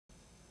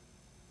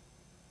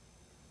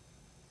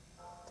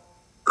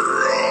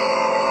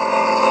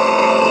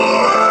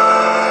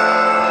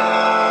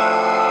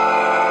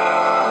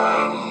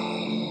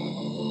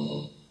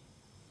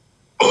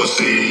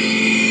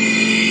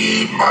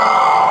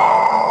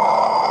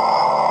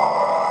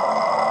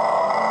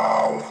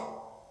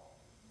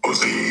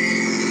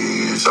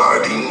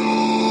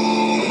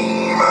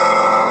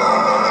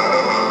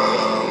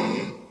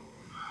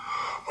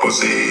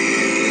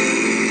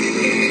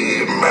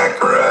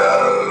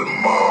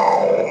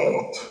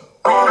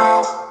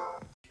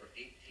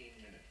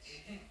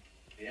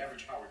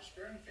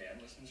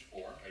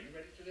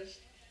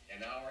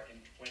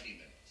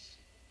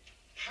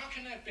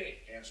that be?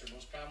 Answer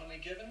most commonly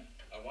given.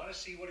 I want to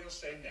see what he'll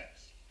say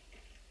next.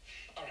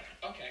 All right,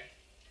 okay,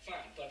 fine.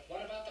 But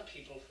what about the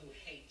people who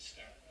hate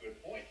Stern?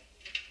 Good point.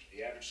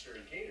 The average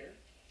Stern hater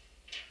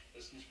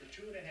listens for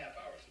 2.5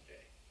 hours a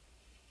day.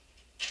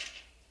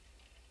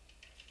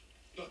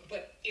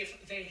 But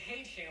if they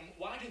hate him,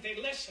 why do they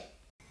listen?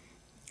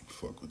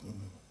 Fuck with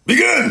them.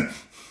 Begin!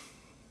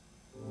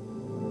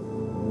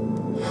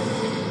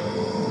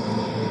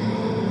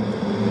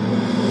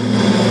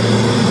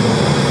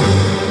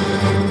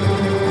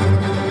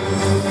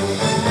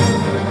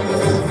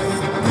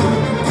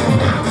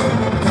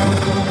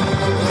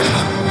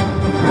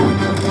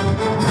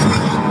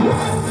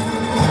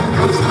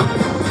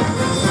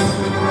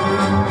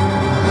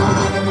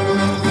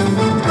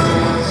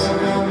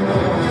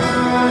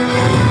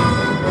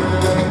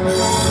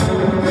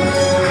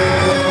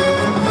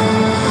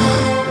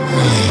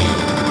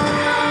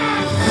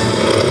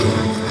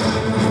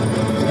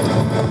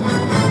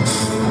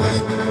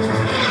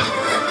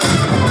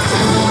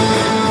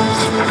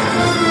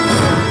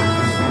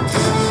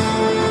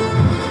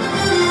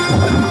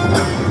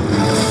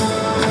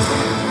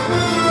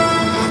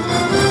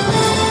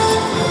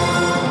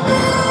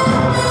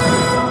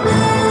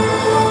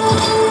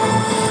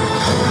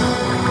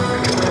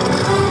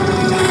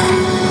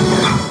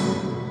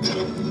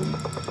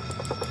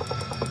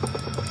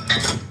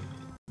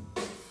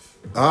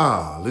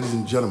 Ladies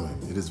and gentlemen,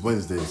 it is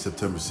Wednesday,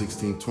 September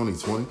 16,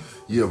 2020,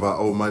 year of our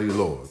almighty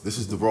Lord. This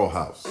is the Raw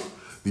House,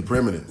 the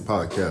preeminent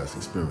podcast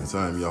experience.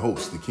 I am your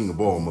host, the king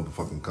of all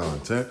motherfucking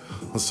content,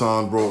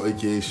 Hassan Bro,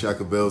 a.k.a.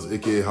 Shaka Bells,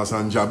 a.k.a.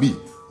 Hassan Jabi.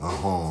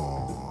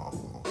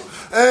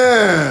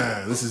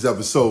 And this is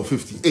episode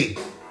 58.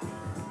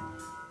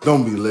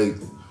 Don't be late.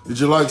 Did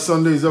you like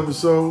Sunday's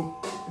episode?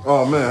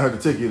 Oh man, I had to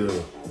take you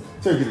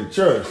to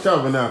church,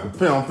 Tabernacle,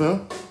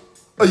 Pim.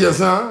 Oh yes,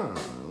 huh?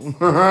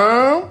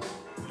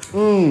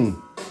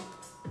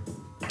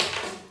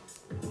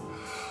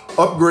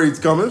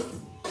 Upgrades coming.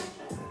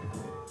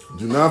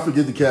 Do not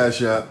forget the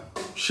Cash App.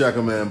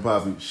 Shaka Man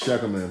Poppy.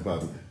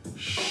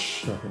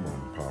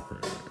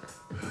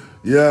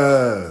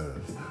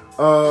 Yes.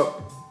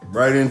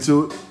 Right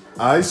into it.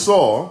 I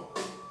saw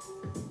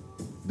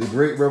the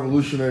great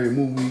revolutionary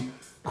movie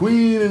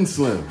Queen and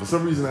Slim. For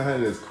some reason I had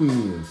it as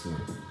Queenie and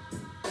Slim.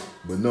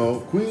 But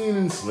no, Queen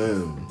and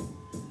Slim.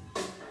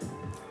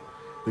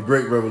 The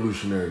great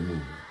revolutionary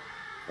movie.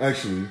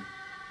 Actually,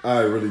 I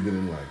really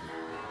didn't like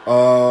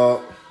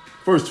it.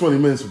 First 20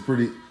 minutes were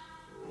pretty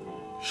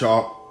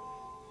sharp,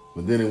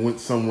 but then it went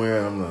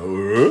somewhere and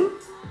I'm like,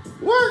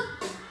 what?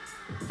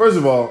 First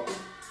of all,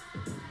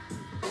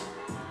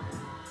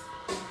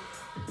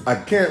 I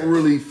can't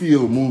really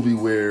feel a movie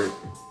where,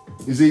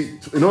 you see,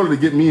 in order to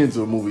get me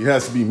into a movie, it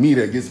has to be me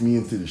that gets me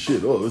into the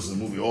shit. Oh, this is a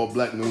movie all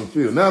black and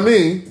feel. Not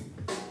me.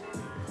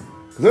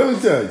 Because let me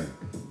tell you,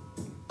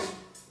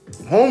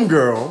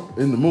 homegirl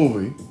in the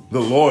movie,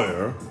 the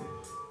lawyer,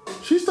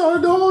 she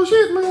started the whole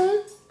shit,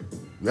 man.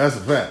 That's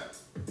a fact.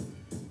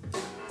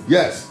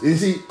 Yes, you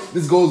see,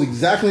 this goes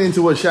exactly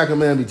into what Shaka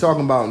Man be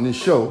talking about in this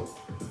show.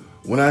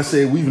 When I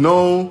say we've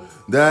known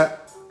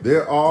that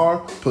there are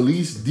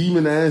police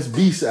demon-ass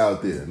beasts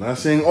out there. Not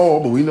saying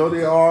all, but we know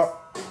there are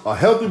a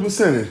healthy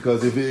percentage.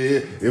 Because if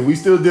we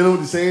still dealing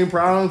with the same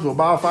problems for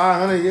about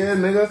 500 years,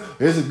 nigga,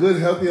 there's a good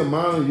healthy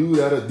amount of you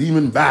that are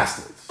demon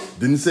bastards.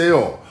 Didn't say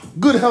all.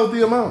 Good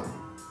healthy amount.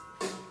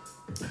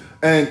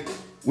 And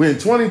we're in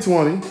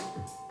 2020,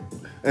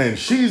 and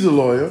she's a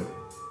lawyer,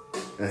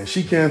 and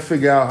she can't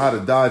figure out how to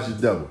dodge the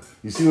devil.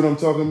 You see what I'm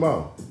talking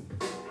about?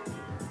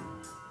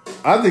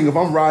 I think if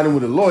I'm riding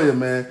with a lawyer,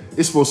 man,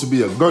 it's supposed to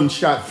be a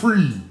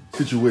gunshot-free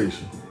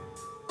situation.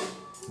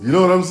 You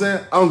know what I'm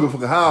saying? I don't give a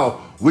fuck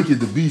how wicked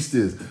the beast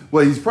is.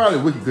 Well, he's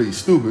probably wicked because he's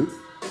stupid.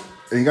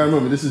 And you gotta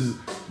remember, this is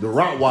the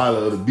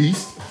Rottweiler of the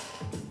beast.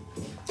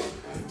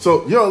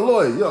 So you're a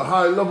lawyer, you're a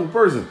high-level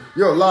person.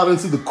 You're allowed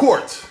into the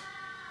court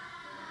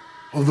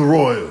of the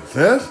royals,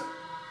 yes?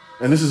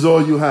 And this is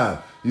all you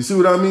have. You see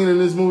what I mean in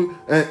this movie?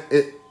 And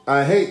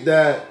I hate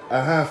that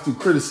I have to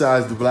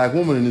criticize the black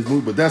woman in this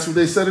movie, but that's what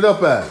they set it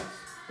up as.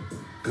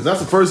 Because that's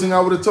the first thing I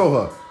would have told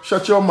her.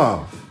 Shut your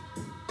mouth.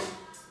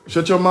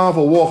 Shut your mouth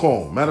or walk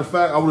home. Matter of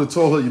fact, I would have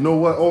told her, you know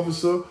what,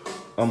 officer?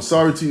 I'm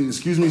sorry to you.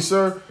 Excuse me,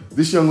 sir.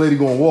 This young lady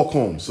going to walk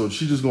home. So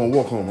she's just going to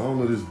walk home. I don't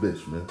know this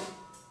bitch, man.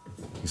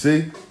 You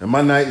see? And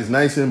my night is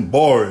nice and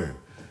boring.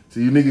 So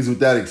you niggas with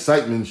that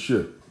excitement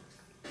shit.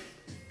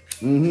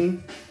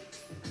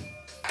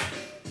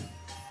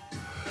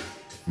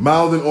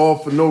 Mouthing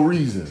off for no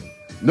reason.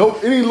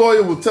 Any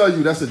lawyer will tell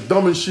you that's the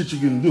dumbest shit you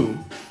can do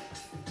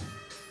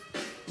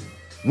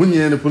when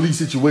you're in a police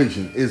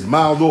situation is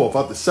mouth off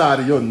out the side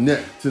of your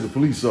neck to the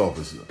police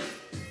officer.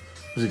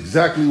 That's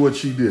exactly what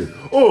she did.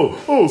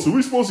 Oh, so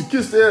we supposed to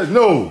kiss their ass?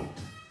 No.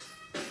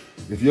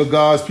 If you're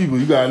God's people,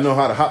 you gotta know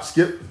how to hop,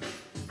 skip,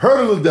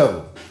 hurdle the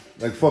devil.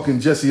 Like fucking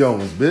Jesse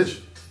Owens, bitch.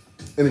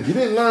 And if you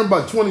didn't learn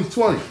by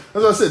 2020,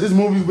 as I said, this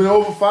movie's been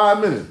over 5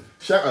 minutes.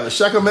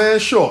 Shaka Man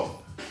short.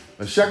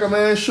 A Shaka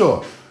Man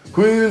short.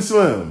 Queen and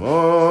Slim.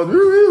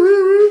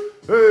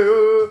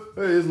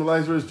 Hey, it's my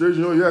license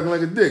registration. Oh, you acting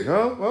like a dick,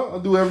 huh? Well, I'll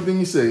do everything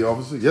you say,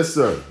 officer. Yes,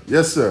 sir.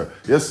 Yes, sir.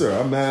 Yes, sir.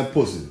 I'm mad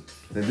pussy.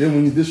 And then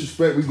when you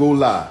disrespect, we go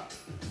live.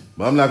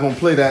 But I'm not going to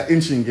play that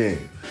inching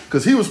game.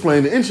 Because he was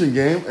playing the inching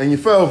game, and you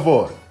fell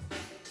for it.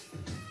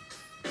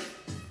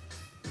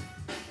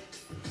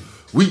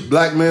 Weak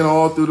black man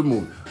all through the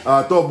movie.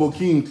 I thought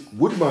Bokeem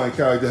Woodbine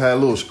character had a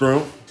little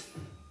scrum.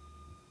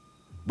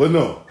 But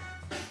no.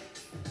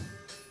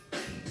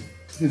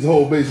 His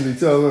whole basically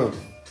telling him,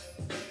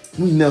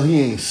 we know he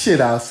ain't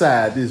shit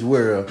outside this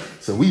world,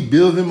 so we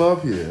build him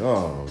up here.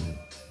 Oh.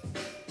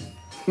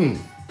 You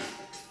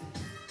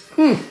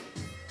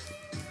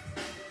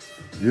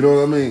know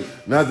what I mean?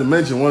 Not to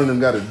mention one of them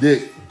got a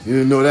dick. You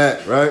didn't know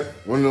that, right?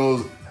 One of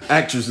those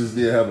actresses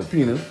there have a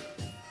penis.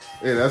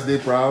 Hey, that's their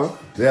problem.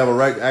 They have a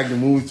right to act in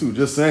movies too,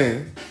 just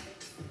saying.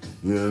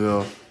 You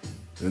know.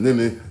 And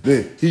then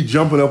he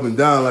jumping up and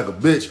down like a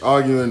bitch,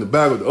 arguing in the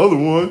back with the other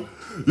one.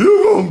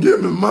 You gonna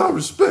give me my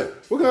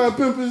respect. What kind of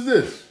pimp is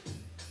this?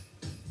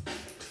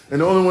 And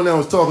the only one that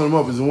was talking him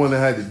up is the one that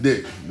had the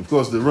dick. Of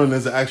course, the run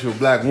as an actual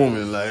black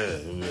woman, like,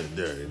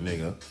 dirty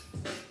nigga.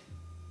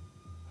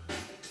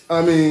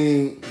 I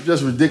mean,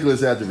 just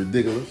ridiculous after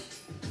ridiculous.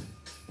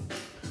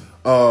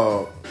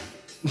 Then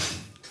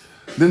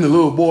the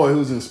little boy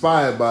who's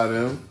inspired by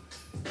them,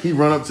 he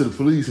run up to the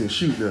police and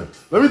shoot them.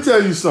 Let me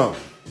tell you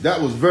something. That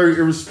was very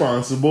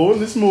irresponsible in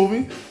this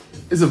movie.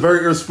 It's a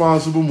very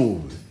irresponsible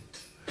movie.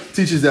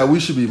 Teaches that we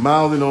should be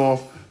mouthing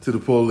off to the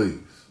police.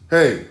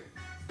 Hey,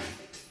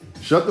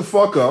 shut the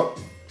fuck up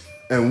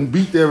and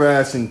beat their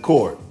ass in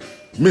court.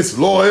 Miss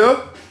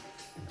Lawyer?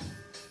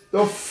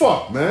 The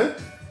fuck, man?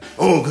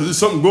 Oh, because there's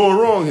something going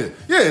wrong here.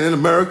 Yeah, in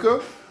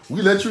America,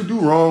 we let you do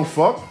wrong,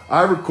 fuck.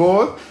 I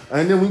record,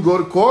 and then we go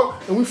to court,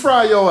 and we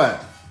fry your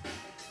ass.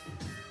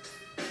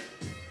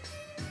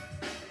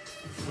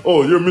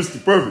 Oh, you're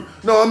Mr.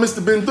 Perfect. No, I'm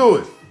Mr. Been Through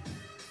It.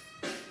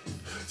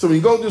 So when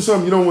you go through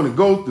something you don't want to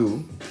go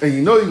through, and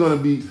you know you're going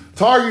to be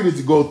targeted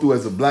to go through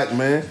as a black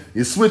man,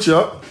 you switch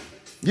up,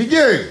 you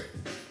game.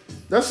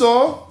 That's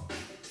all.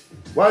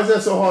 Why is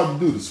that so hard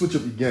to do, to switch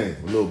up your game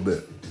a little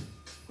bit?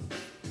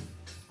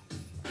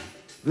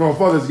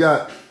 Motherfuckers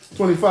got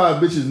 25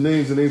 bitches'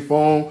 names in their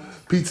phone,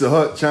 Pizza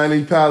Hut,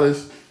 Chinese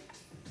Palace,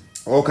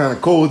 all kind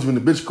of codes. When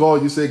the bitch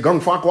call, you say, gung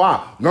fak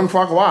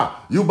wah,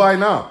 you buy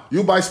now,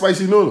 you buy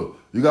spicy noodle.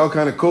 You got all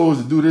kind of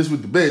codes to do this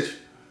with the bitch,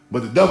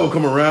 but the devil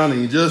come around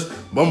and you just,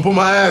 I'm put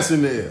my ass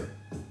in the air.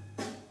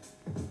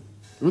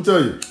 Let me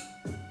tell you.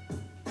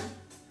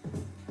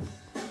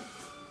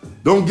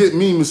 Don't get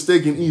me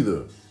mistaken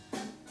either.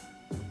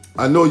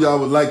 I know y'all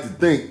would like to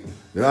think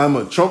that I'm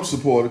a Trump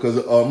supporter because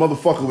a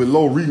motherfucker with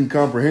low reading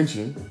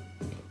comprehension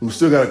who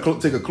still got to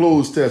take a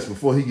closed test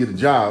before he get a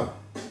job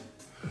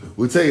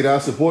will tell you that I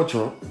support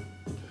Trump.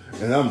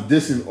 And I'm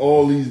dissing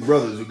all these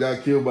brothers who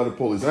got killed by the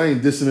police. I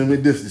ain't dissing them, they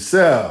diss the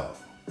South.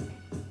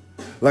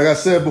 Like I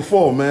said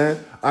before, man,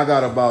 I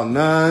got about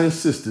 9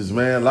 sisters,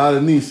 man, a lot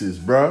of nieces,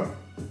 bruh.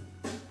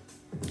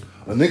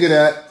 A nigga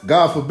that,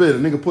 God forbid, a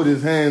nigga put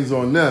his hands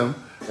on them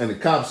and the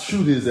cops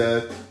shoot his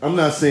ass, I'm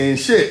not saying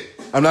shit.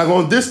 I'm not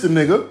gonna diss the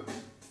nigga.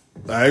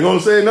 I ain't gonna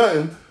say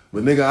nothing.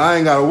 But nigga, I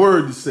ain't got a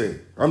word to say.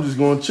 I'm just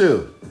gonna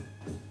chill.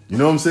 You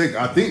know what I'm saying?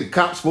 I think the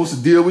cop's supposed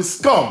to deal with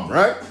scum,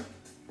 right?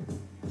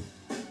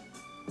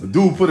 The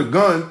dude put a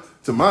gun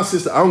to my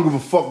sister. I don't give a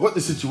fuck what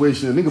the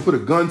situation is. The nigga put a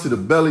gun to the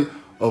belly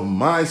of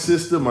my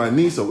sister, my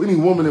niece, or any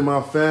woman in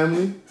my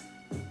family.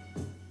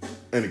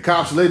 And the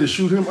cops later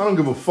shoot him. I don't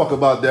give a fuck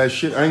about that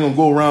shit. I ain't gonna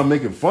go around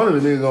making fun of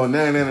the nigga going,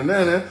 nah.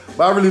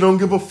 But I really don't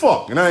give a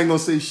fuck. And I ain't gonna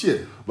say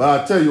shit. But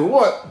I'll tell you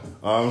what,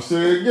 I'm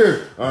saying it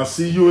again. I'll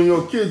see you and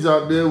your kids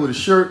out there with a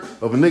shirt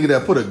of a nigga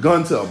that put a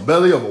gun to a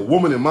belly of a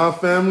woman in my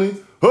family.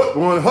 Hut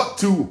one, hut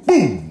two,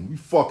 boom. We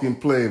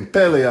fucking playing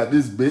Pele out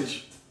this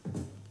bitch.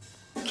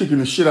 Kicking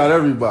the shit out of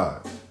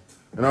everybody.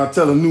 And I'll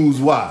tell the news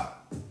why.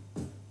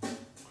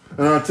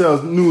 And I'll tell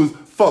the news,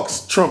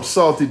 fucks Trump's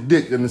salty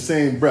dick in the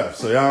same breath.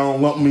 So y'all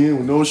don't lump me in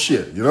with no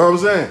shit. You know what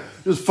I'm saying?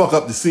 Just fuck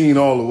up the scene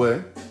all the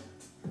way.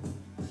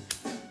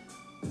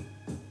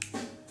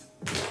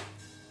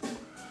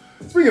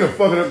 Speaking of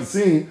fucking up the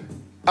scene,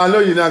 I know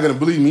you're not going to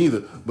believe me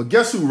either, but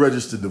guess who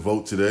registered to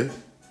vote today?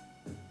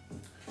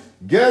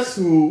 Guess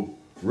who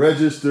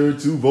registered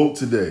to vote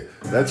today?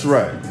 That's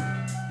right.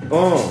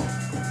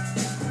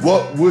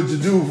 What would you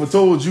do if I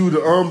told you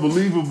the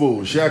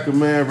unbelievable? Shaka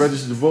Man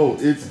registered to vote.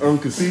 It's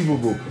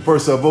unconceivable.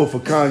 First I vote for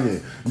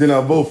Kanye, then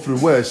I vote for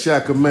the West.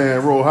 Shaka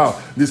Man, roll out.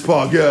 This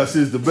podcast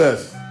is the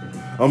best.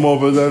 I'm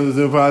over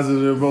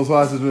positive, most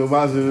positive,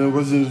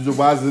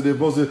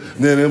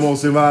 then it won't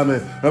survive me.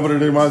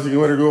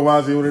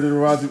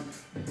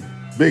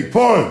 Big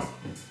pun.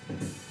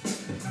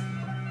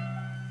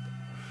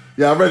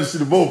 Yeah, I registered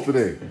to vote for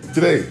today.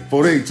 Today,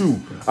 4 day,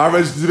 2. I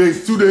registered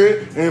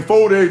today and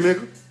 4 day,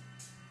 nigga.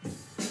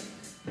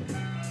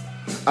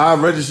 I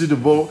registered to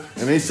vote,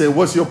 and they said,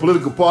 what's your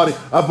political party?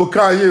 I put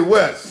Kanye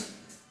West.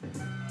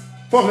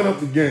 Fucking up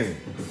the game.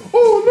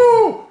 Oh,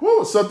 no.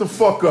 Whoa, shut the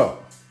fuck up.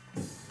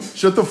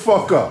 Shut the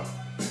fuck up.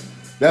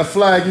 That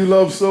flag you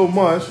love so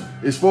much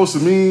is supposed to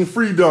mean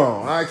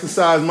freedom. I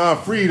exercise my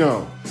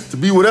freedom to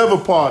be whatever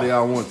party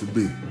I want to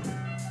be.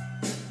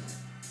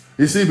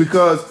 You see,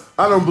 because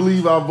I don't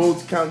believe our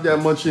votes count that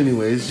much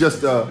anyway. It's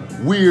just a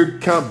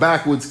weird count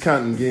backwards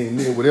counting game,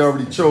 nigga, where they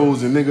already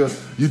chose and nigga,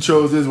 you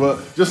chose this.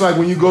 Well, just like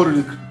when you go to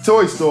the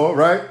toy store,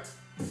 right?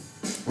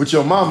 With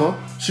your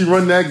mama, she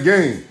run that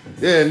game.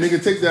 Yeah,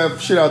 nigga, take that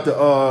shit out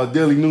the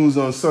Daily News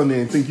on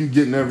Sunday and think you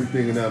getting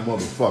everything in that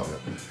motherfucker.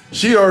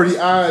 She already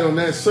eyed on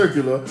that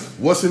circular,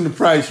 what's in the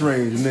price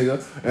range,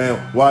 nigga. And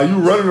while you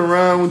running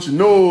around with your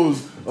nose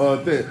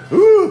thing,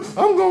 ooh,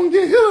 I'm gonna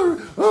get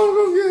Hillary, I'm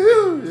gonna get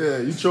Hillary. Yeah,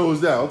 you chose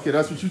that. Okay,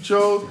 that's what you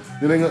chose.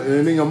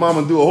 Then your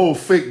mama do a whole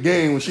fake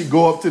game when she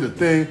go up to the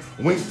thing,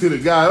 wink to the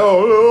guy,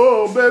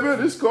 oh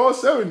baby, this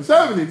costs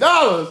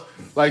 $70.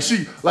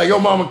 Like your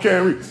mama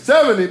can't read.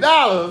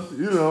 $70,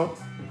 you know.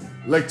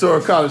 Electoral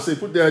College say,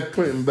 put that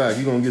Clinton back.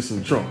 You're going to get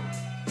some Trump.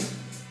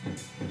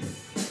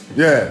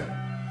 Yeah.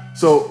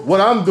 So what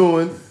I'm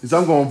doing is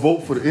I'm going to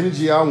vote for the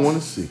energy I want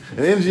to see. And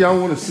the energy I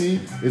want to see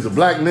is a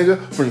black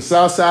nigga from the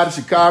south side of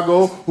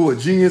Chicago who a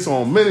genius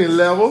on many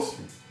levels.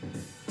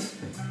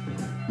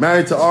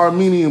 Married to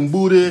Armenian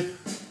booty.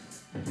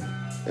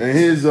 And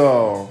his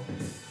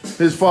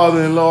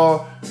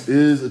father-in-law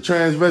is a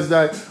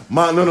transvestite.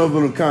 None of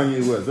them are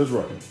Kanye West. That's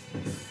right.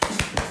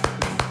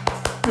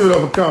 Give it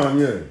up for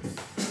Kanye.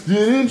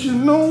 Didn't you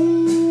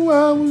know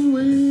I was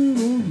waiting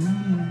on you?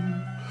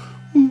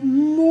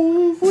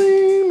 On a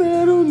queen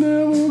that'll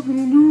never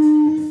gonna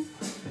do.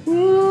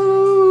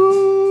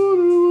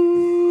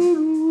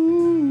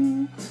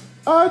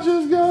 I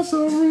just got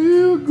some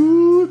real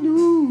good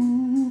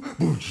news.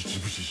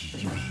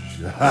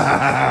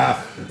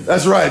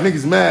 That's right,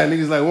 niggas mad.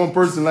 Niggas like one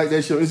person like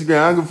that shit on Instagram.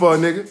 I don't give a fuck,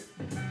 nigga.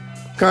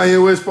 Kanye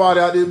West party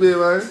out there, bit,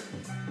 right?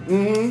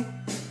 Mm-hmm.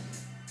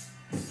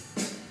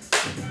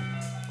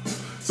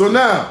 So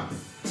now,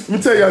 let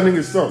me tell y'all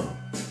niggas something.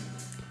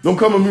 Don't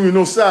come at me with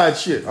no side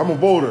shit. I'm a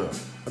voter.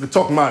 I can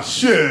talk my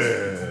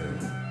shit.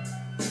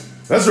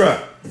 That's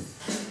right.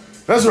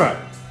 That's right.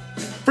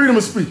 Freedom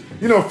of speech.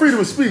 You know, freedom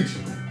of speech.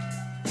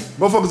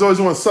 Motherfuckers always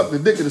want to suck the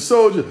dick of the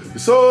soldier. The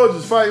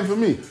soldier's fighting for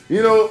me.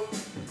 You know,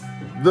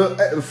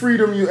 the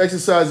freedom you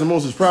exercise the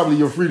most is probably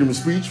your freedom of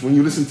speech. When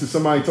you listen to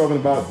somebody talking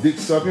about dick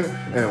sucking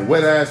and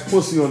wet ass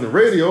pussy on the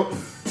radio,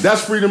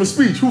 that's freedom of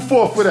speech. Who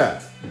fought for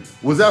that?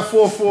 Was that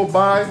fought for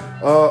by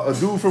a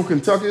dude from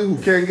Kentucky who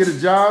can't get a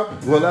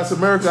job? Well, that's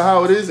America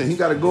how it is, and he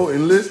got to go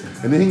enlist,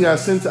 and then he got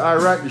sent to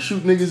Iraq to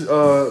shoot niggas,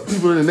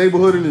 people in the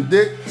neighborhood in the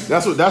dick.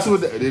 That's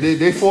what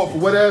they fought for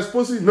wet ass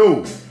pussy?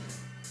 No.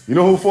 You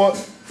know who fought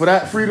for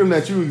that freedom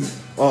that you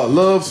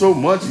love so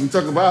much? You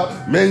talk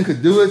about men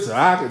could do it, so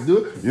I could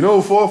do it. You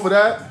know who fought for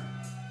that?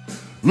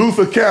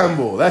 Luther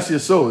Campbell. That's your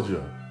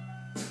soldier.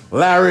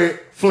 Larry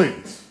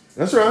Flint.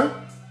 That's right.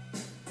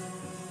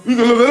 You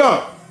can look it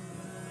up.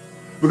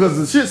 Because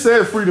the shit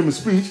said freedom of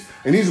speech,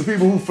 and these are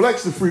people who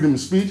flex the freedom of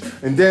speech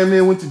and damn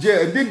near went to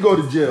jail and did go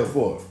to jail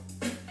for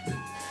it.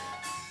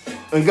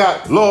 And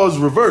got laws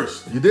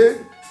reversed. You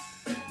did?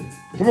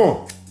 Come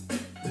on.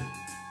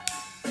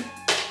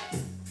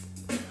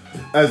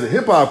 As a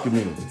hip hop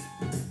community,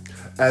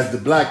 as the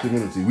black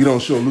community, we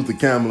don't show Luther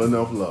Campbell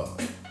enough love.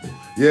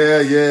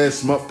 Yeah,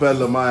 smut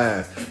peddler my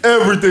ass.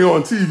 Everything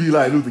on TV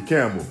like Luther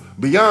Campbell.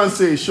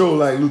 Beyonce show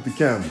like Luther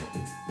Campbell.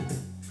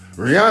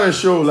 Rihanna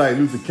show like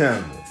Luther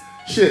Campbell.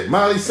 Shit,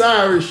 Miley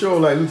Cyrus show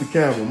like Luther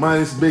Campbell,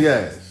 minus big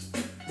ass.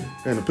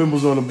 And the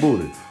pimples on the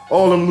booty.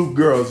 All them Luke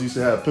girls used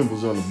to have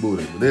pimples on the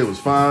booty, but they was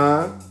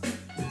fine.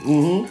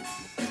 Mm-hmm.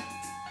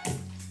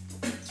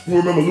 Who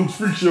remember Luke's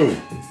Freak Show?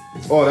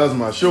 Oh, that was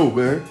my show,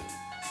 man.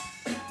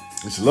 I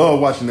used to love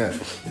watching that.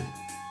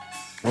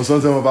 Or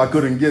sometimes if I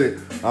couldn't get it,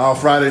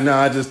 Friday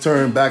night I just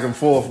turned back and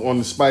forth on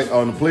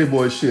the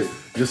Playboy shit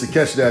just to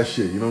catch that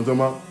shit. You know what I'm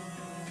talking about?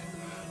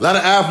 A lot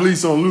of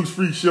athletes on Luke's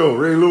Freak Show.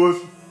 Ray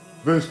Lewis,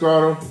 Vince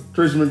Carter,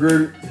 Tracy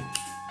McGrady,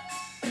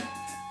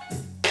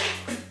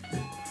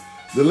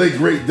 the late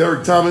great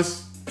Derek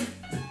Thomas,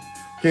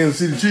 Kansas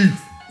City Chief.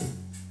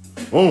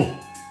 Oh,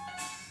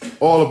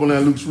 all up on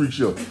that Luke's Freak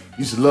Show.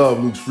 Used to love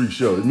Luke's Freak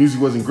Show. The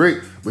music wasn't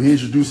great, but he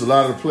introduced a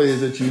lot of the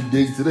players that you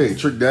dig today.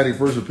 Trick Daddy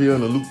first appeared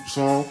on the Luke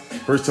song.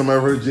 First time I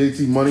ever heard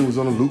JT Money was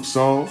on a Luke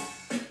song.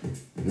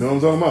 You know what I'm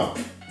talking about?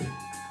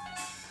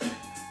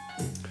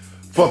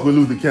 Fuck with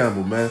Luther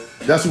Campbell, man.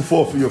 That's who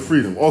fought for your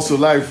freedom. Also,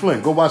 Larry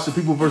Flint. Go watch The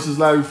People versus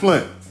Larry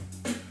Flint.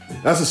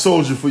 That's a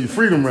soldier for your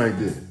freedom right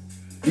there.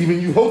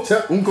 Even you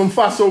Hotep,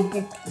 Faso.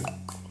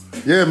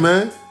 Yeah,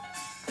 man.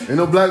 Ain't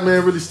no black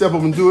man really step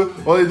up and do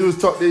it. All they do is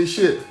talk their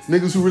shit.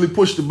 Niggas who really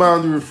push the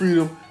boundary of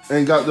freedom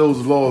ain't got those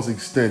laws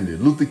extended.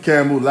 Luther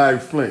Campbell, Larry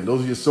Flint.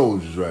 Those are your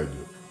soldiers right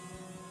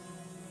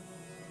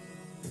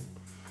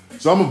there.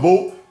 So I'm going to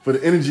vote for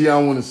the energy I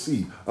want to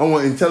see. I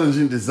want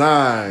intelligent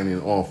design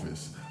in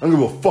office. I don't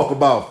give a fuck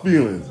about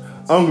feelings.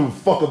 I don't give a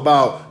fuck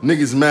about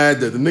niggas mad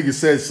that the nigga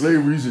said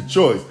slavery is a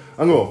choice.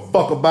 I don't give a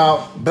fuck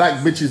about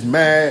black bitches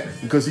mad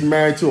because he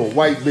married to a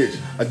white bitch.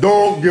 I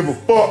don't give a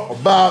fuck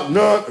about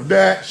none of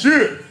that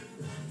shit.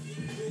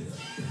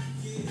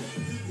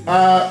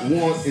 I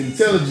want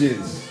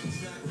intelligence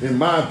in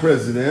my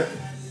president.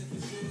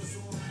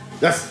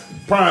 That's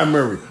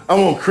primary. I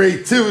want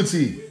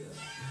creativity.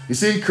 You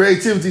see,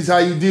 creativity is how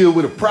you deal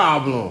with a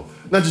problem.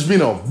 Not just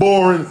being a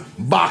boring,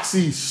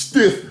 boxy,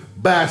 stiff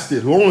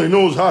bastard who only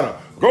knows how to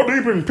go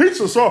deep in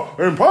pizza sauce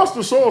and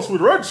pasta sauce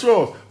with red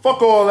sauce.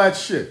 Fuck all that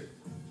shit.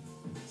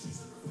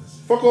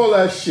 Fuck all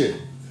that shit.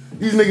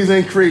 These niggas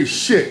ain't create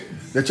shit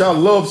that y'all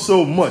love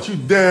so much. You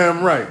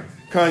damn right.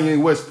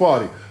 Kanye West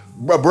party.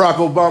 Barack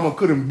Obama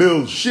couldn't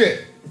build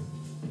shit.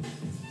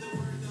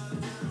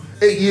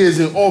 8 years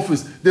in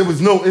office, there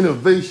was no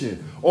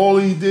innovation. All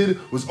he did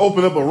was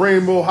open up a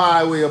rainbow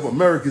highway up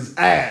America's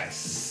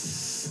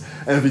ass.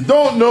 And if you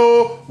don't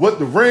know what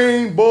the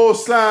rainbow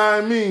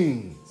sign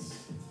means,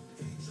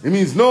 it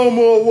means no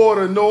more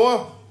water,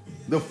 Noah.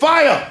 The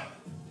fire.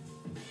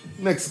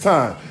 Next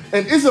time.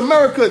 And is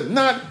America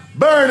not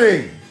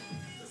burning?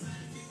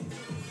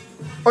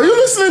 Are you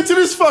listening to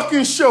this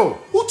fucking show?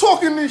 Who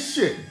talking this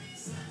shit?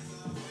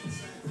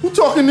 Who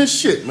talking this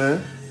shit,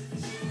 man?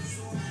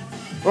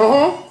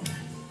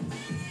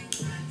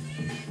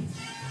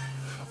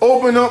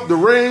 Open up the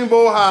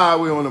rainbow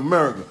highway on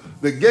America.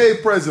 The gay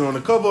president on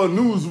the cover of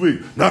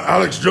Newsweek. Not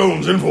Alex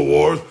Jones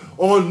Infowars.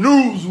 On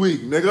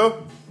Newsweek, nigga.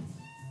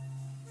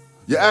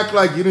 You act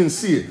like you didn't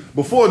see it.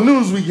 Before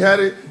Newsweek had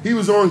it, he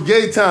was on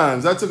Gay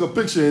Times. I took a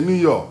picture in New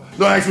York.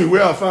 Don't ask me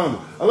where I found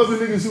it. I love the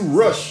niggas who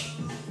rush.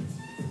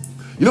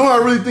 You know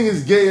what I really think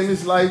is gay in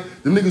this life?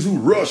 The niggas who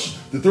rush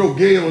to throw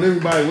gay on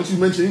everybody once you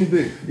mention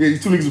anything. Yeah,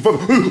 these two niggas are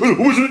fucking,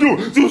 what you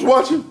doing? You was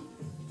watching?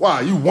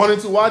 Why, you wanted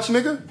to watch,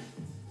 nigga?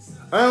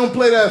 I don't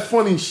play that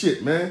funny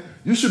shit, man.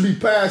 You should be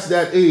past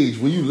that age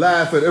when you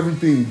laugh at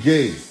everything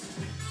gay.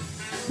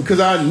 Because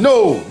I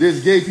know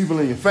there's gay people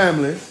in your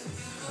family.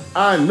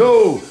 I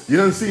know you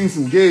done seen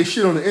some gay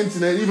shit on the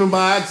internet. Even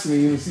by accident,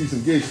 you done see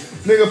some gay shit.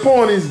 Nigga,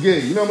 porn is gay.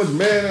 You know how much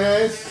man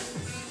ass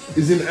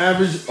is in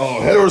average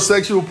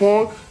heterosexual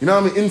porn? You know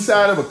how many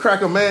inside of a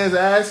cracker man's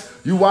ass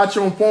you watch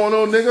on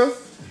porno, nigga?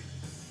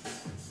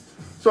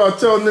 So I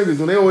tell niggas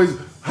when they always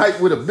hype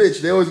with a bitch,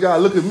 they always gotta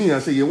look at me. I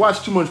say, you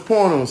watch too much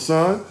porno,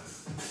 son.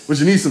 But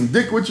you need some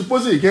dick with your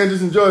pussy. You can't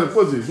just enjoy the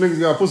pussy. These niggas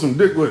gotta put some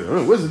dick with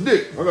it. Where's the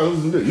dick? I gotta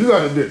some dick. You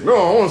got a dick. No,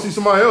 I wanna see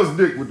somebody else's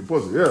dick with the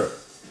pussy. Yeah.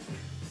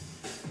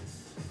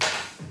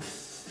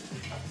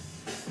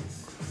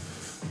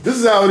 This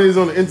is how it is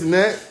on the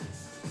internet.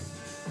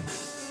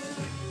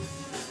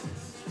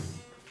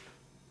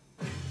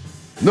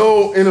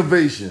 No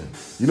innovation.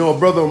 You know, a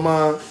brother of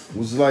mine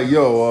was like,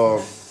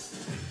 yo,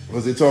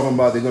 was they talking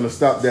about they're gonna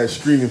stop that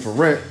streaming for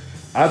rent?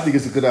 I think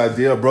it's a good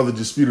idea. A brother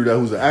disputed that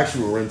who's an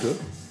actual renter.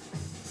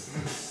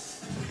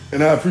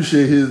 And I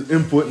appreciate his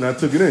input and I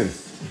took it in.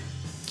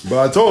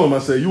 But I told him, I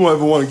said, you won't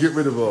ever want to get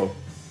rid of a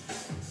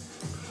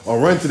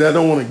renter that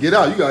don't want to get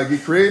out. You gotta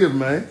get creative,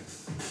 man.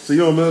 So you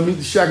don't let me meet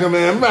the Shaka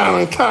Man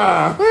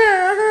Valentine.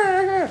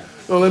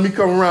 Don't let me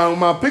come around with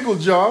my pickle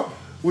jar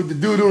with the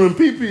doo-doo and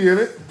pee-pee in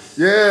it.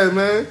 Yeah,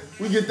 man.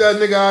 We get that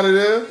nigga out of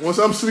there. Once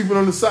I'm sleeping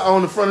on the side,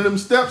 on the front of them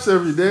steps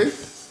every day.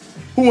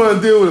 Who want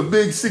to deal with a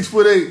big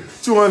 6'8",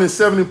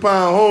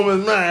 270-pound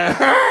homeless man?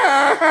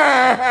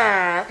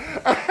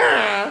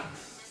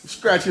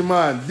 Scratching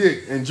my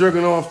dick and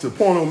jerking off to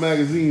porno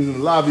magazines in the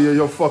lobby of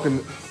your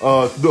fucking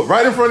door,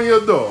 right in front of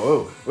your door.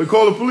 Oh, we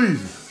call the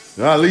police.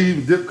 And I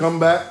leave, dip, come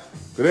back.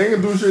 Cause they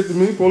ain't gonna do shit to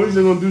me. Police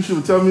ain't gonna do shit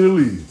but tell me to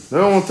leave. They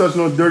don't want to touch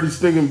no dirty,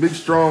 stinking, big,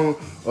 strong,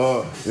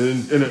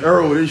 in an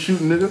arrow where they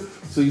shooting nigga.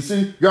 So you see,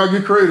 you gotta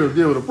get creative to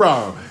deal with a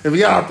problem. If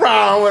you got a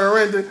problem with a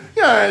renter,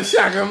 you gotta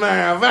Shaka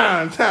Man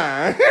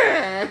Valentine.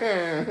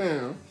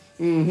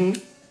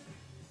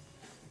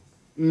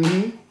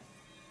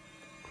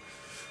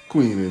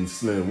 Queen and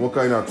Slim, what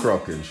kind of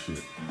crock and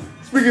shit?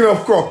 Speaking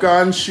of crock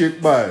and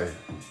shit, boy.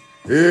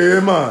 Hey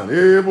man,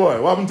 hey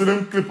boy, what happened to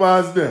them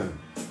Clippers then?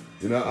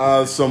 You know, I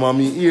have some on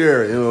me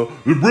ear, you know,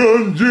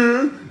 LeBron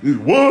James is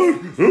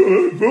what?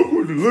 Fuck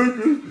with the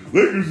Lakers.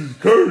 Lakers is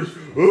cursed.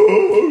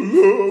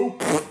 Oh,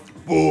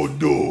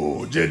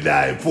 Podo,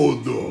 Jedi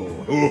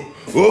Podo.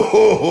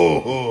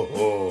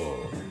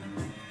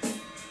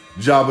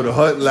 Jabba the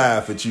Hutt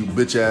laugh at you,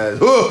 bitch ass.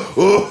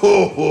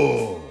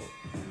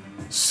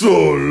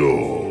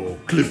 Solo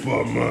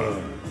Clipper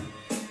man.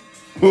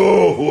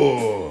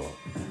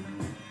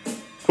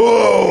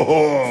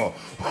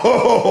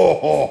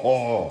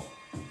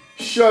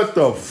 Shut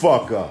the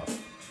fuck up.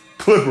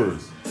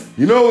 Clippers.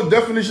 You know the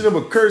definition of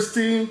a cursed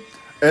team?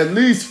 At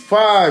least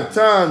 5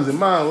 times in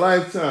my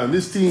lifetime,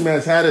 this team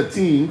has had a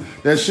team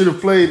that should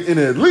have played in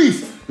at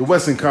least the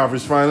Western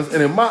Conference Finals,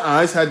 and in my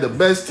eyes had the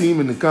best team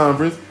in the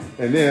conference,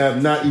 and they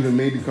have not even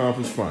made the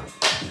conference finals.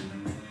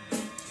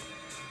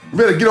 You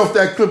better get off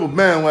that Clipper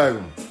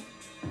bandwagon,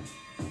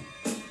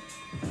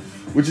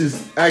 which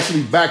is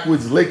actually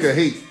backwards Laker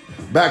hate,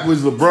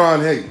 backwards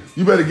LeBron hate.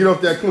 You better get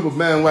off that Clipper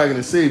bandwagon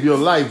and save your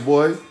life,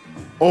 boy.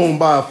 Owned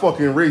by a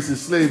fucking racist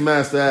slave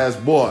master ass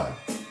boy.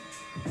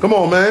 Come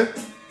on, man.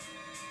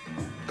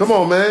 Come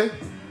on, man.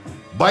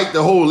 Bite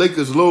the whole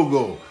Lakers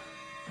logo.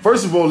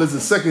 First of all, it's a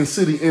second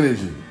city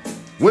energy.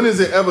 When is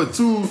it ever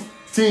 2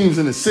 teams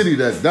in the city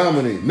that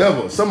dominate.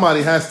 Never.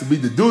 Somebody has to be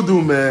the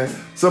doo-doo man.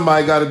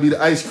 Somebody got to be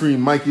the ice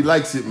cream Mikey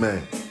likes it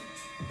man.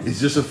 It's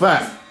just a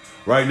fact.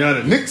 Right now,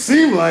 the Knicks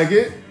seem like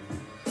it.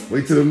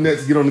 Wait till the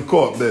Nets get on the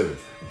court, baby.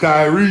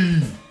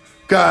 Kyrie.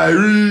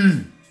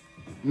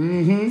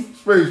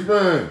 Space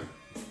Man.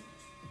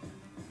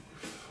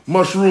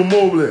 Mushroom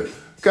Mobley.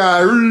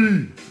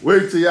 Kyrie.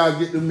 Wait till y'all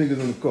get them niggas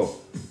on the court.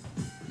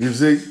 You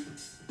see?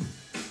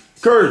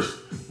 Curse.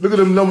 Look at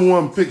them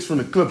 #1 picks from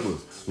the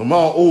Clippers.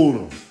 Lamar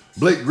Odom.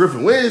 Blake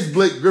Griffin. Where's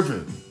Blake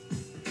Griffin?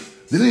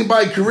 Did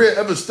anybody's career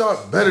ever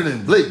start better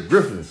than Blake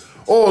Griffin?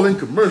 All in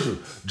commercials.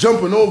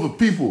 Jumping over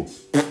people.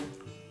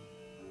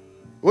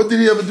 What did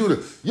he ever do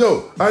to?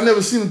 Yo, I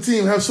never seen a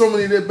team have so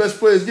many of their best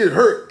players get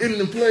hurt in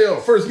the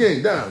playoff. First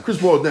game down. Chris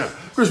Paul down.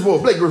 Chris Paul,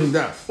 Blake Griffin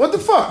down. What the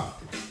fuck?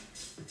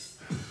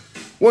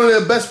 One of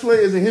their best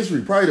players in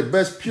history, probably the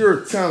best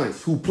pure talent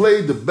who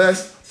played the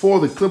best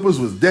for the Clippers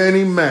was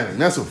Danny Manning.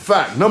 That's a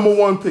fact.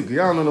 #1 pick.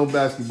 Y'all don't know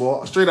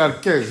basketball. Straight out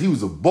of Kansas. He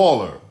was a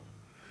baller.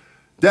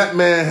 That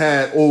man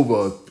had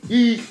over,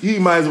 he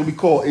might as well be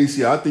called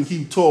ACL. I think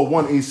he tore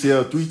one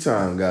ACL 3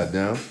 times,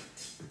 goddamn.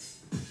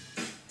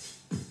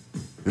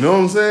 You know what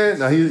I'm saying?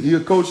 Now, he a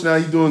coach now,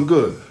 he doing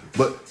good.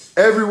 But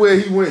everywhere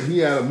he went, he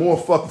had a more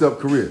fucked up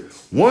career.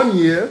 One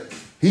year,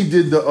 he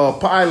did the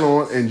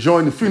pylon and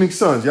joined the Phoenix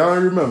Suns. Y'all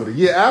don't remember. The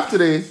year after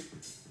they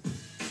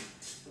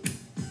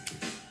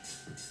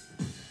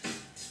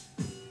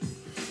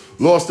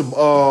lost to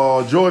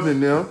Jordan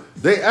and them,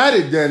 they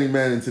added Danny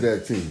Manning to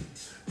that team.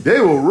 They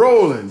were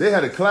rolling. They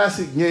had a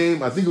classic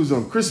game. I think it was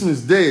on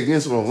Christmas Day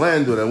against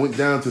Orlando that went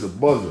down to the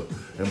buzzer.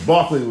 And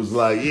Barkley was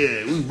like,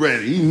 yeah, we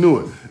ready. He knew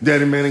it.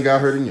 Danny Manning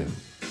got hurt again.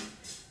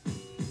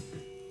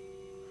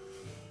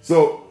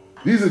 So,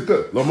 these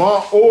are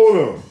Lamar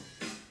Odom.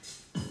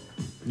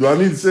 Do I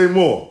need to say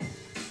more?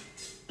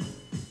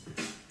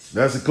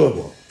 That's a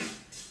Clipper.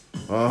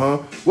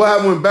 What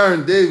happened when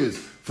Baron Davis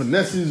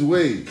finessed his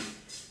way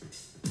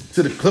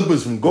to the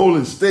Clippers from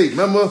Golden State?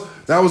 Remember?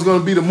 That was going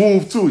to be the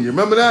move too. You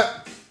remember that?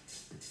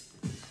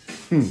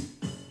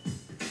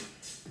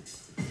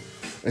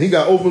 And he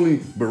got openly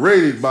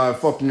berated by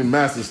fucking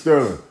Master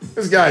Sterling.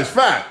 This guy's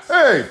fat.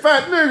 Hey,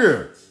 fat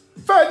nigger.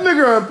 Fat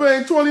nigger, I'm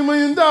paying $20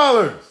 million.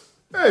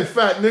 Hey,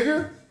 fat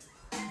nigger.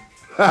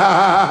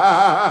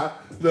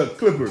 The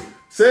Clippers.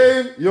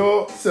 Save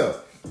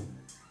yourself.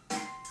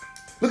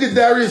 Look at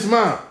Darius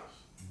Miles.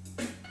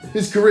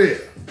 His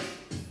career.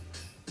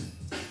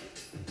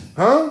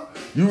 Huh?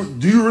 Do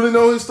you really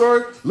know his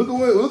story? Look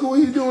at what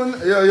he's doing.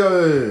 Yeah.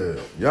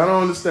 Y'all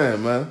don't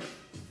understand, man.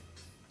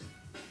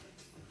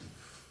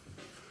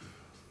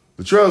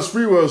 Latrell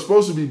Sprewell was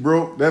supposed to be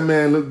broke. That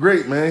man looked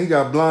great, man. He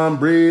got blonde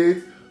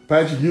braids.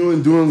 Patrick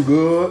Ewing doing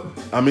good.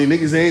 I mean,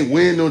 niggas ain't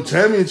winning no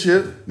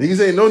championship. Niggas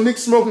ain't no Nick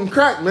smoking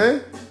crack,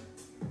 man.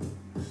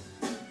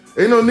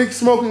 Ain't no Nick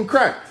smoking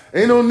crack.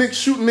 Ain't no Nick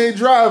shooting their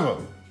driver.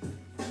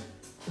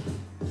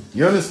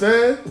 You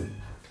understand?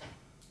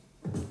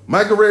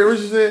 Michael Ray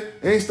Richardson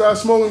ain't start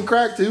smoking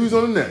crack till he was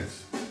on the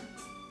Nets.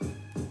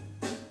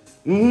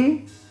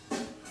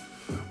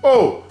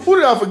 Oh, who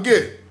did I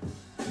forget?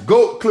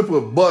 Goat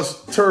Clipper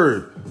bust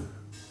turd.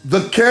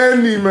 The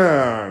Candy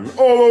Man.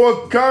 All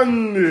over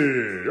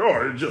candy.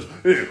 Oh, it's just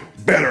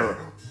better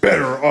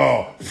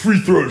free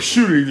throw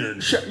shooting than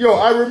shit. Yo,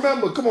 I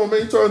remember. Come on,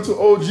 man. You turned to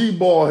OG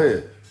ball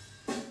head.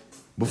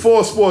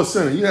 Before Sports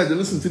Center, you had to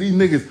listen to these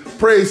niggas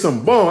praise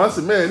some bum. I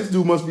said, man, this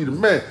dude must be the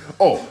man.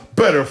 Oh,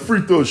 better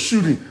free throw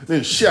shooting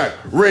than Shaq.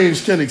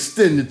 Range can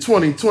extend to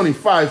 20,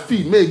 25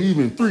 feet, maybe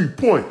even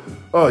 3-point.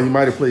 Oh, he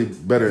might have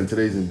played better in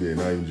today's NBA.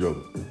 Not even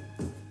joking.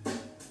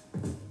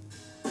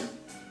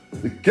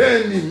 The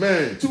Candy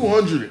Man,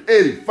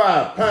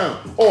 285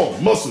 pounds, all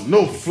muscle,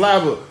 no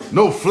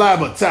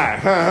flabber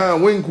tie,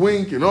 wink,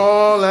 wink, and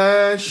all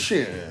that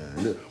shit.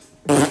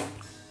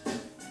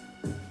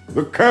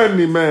 The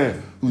Candy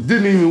Man, who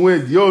didn't even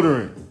wear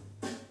deodorant.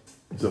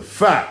 It's a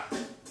fact.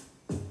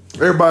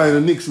 Everybody in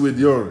the Knicks wear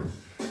deodorant.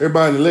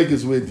 Everybody in the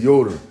Lakers wear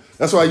deodorant.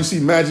 That's why you see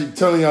Magic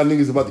telling y'all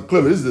niggas about the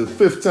Clippers. This is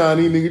the 5th time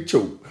these niggas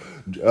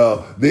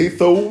choke. They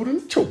throwed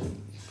and choked.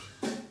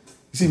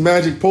 You see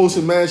Magic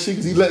posting mad shit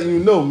because he letting you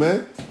know,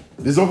 man.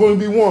 There's not going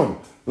to be one.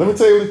 Let me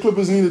tell you what the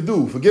Clippers need to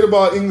do. Forget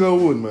about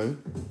Inglewood,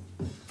 man.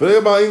 Forget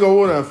about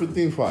Inglewood on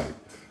 15 fight.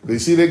 Because you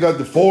see they got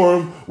the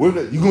Forum. You're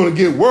going to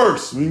get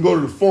worse when you go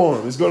to the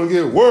Forum. It's going to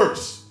get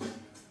worse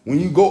when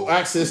you go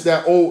access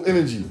that old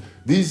energy.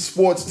 These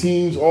sports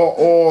teams are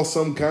all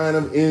some kind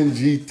of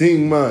energy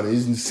thing, man.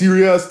 It's a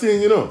serious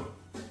thing, you know.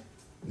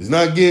 It's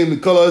not game the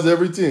colors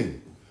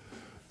everything.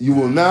 You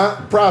will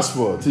not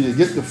prosper till you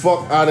get the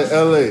fuck out of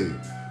LA.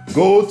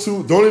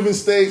 Don't even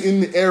stay in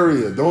the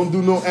area. Don't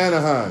do no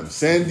Anaheim.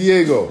 San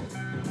Diego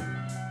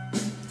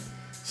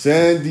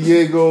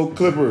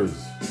Clippers.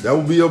 That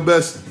will be your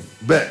best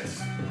bet.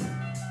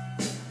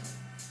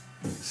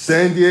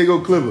 San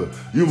Diego Clippers.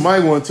 You might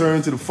want to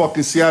turn to the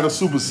fucking Seattle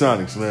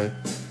Supersonics, man.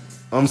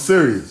 I'm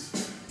serious.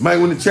 Might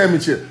win the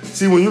championship.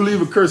 See, when you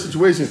leave a cursed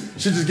situation,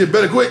 shit just get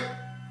better quick.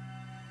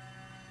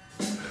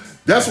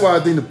 That's why I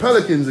think the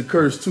Pelicans are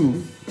cursed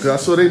too. Because I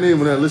saw their name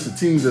on that list of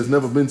teams that's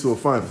never been to a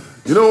final.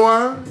 You know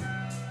why?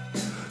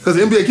 Because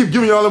the NBA keep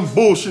giving y'all them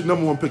bullshit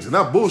number one picks. And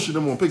not bullshit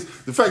number one picks.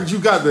 The fact that you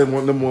got that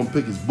number one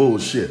pick is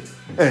bullshit.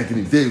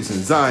 Anthony Davis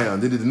and Zion,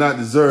 they did not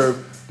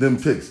deserve them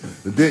picks.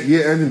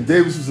 Anthony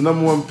Davis was the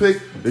number one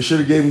pick. They should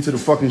have gave him to the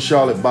fucking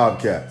Charlotte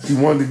Bobcats. He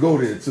wanted to go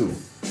there too.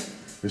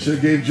 They should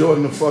have gave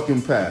Jordan a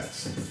fucking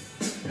pass.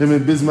 Him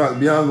and Bismack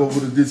Biyombo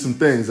would have did some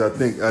things, I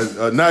think.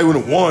 Now he would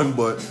have won,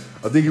 but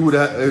I think he would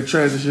have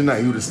transitioned now.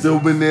 He would have still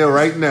been there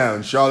right now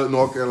in Charlotte,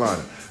 North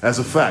Carolina. That's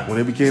a fact. When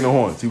they became the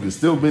Hornets, he would have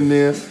still been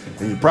there,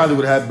 and you probably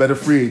would have had better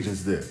free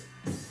agents there.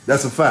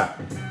 That's a fact.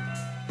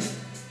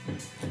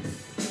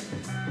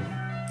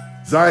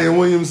 Zion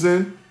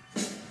Williamson,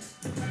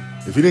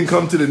 if he didn't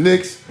come to the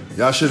Knicks,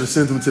 y'all should have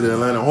sent him to the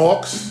Atlanta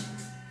Hawks.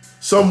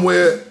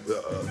 Somewhere,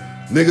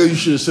 nigga, you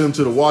should have sent him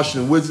to the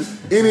Washington Wizards.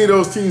 Any of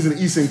those teams in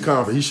the Eastern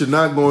Conference. He should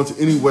not go into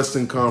any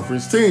Western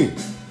Conference team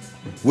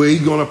where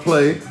he's going to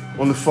play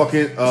on the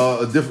fucking,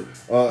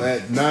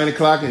 at 9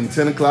 o'clock and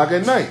 10 o'clock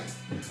at night.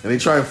 And they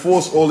try and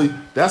force all the...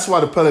 That's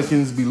why the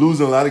Pelicans be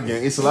losing a lot of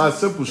games. It's a lot of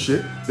simple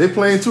shit. They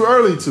playing too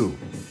early, too.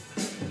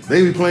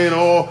 They be playing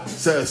all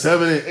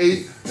 7 and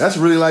 8. That's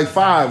really like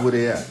 5 where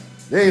they at.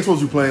 They ain't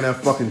supposed to be playing that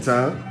fucking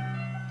time.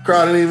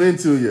 Crowd ain't even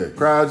into it yet.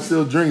 Crowd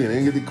still drinking. They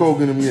ain't get the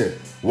coke in them yet.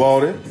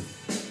 Water.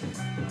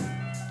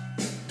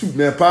 Tooting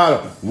that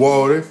powder.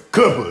 Water.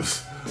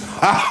 Clippers.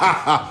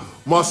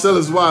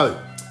 Marcellus Wiley.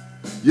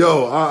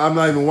 Yo, I'm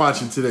not even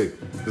watching today.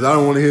 Because I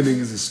don't want to hear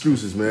niggas'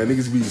 excuses, man.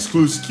 Niggas be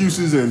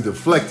excuses and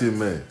deflecting,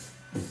 man.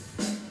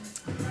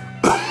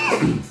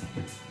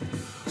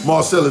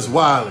 Marcellus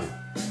Wiley.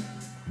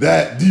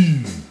 That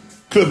dude.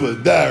 Clipper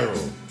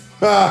Darryl.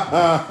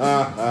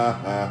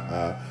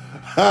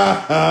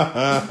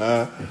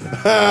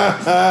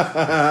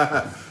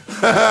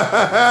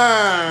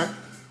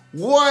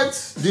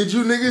 What did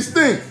you niggas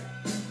think?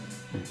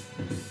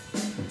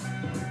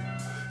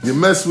 You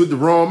messed with the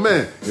wrong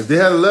man. If they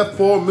had left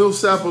Paul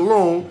Millsap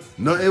alone,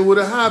 nothing would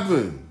have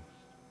happened.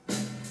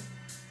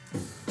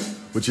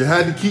 But you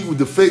had to keep with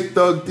the fake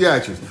thug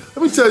theatrics.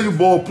 Let me tell you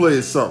ball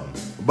players something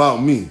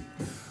about me.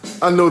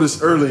 I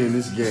noticed early in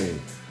this game.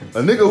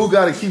 A nigga who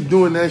gotta keep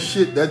doing that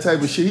shit, that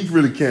type of shit, he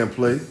really can't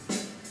play.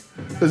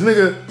 Cause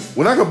nigga,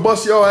 when I can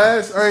bust your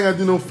ass, I ain't gotta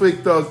do no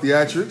fake thug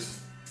theatrics.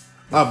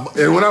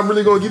 And when I'm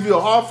really gonna give you a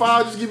hard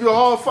foul, just give you a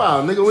hard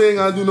foul. Nigga, we ain't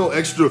gotta do no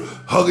extra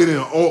hugging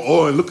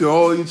and looking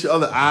all in each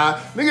other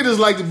eye. Nigga just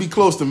like to be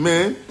close to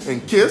men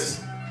and kiss.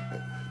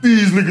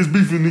 These niggas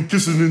beefing and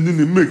kissing and then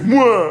they make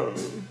moi.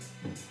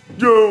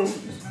 Jones.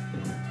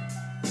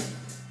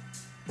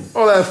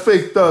 All that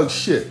fake thug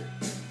shit.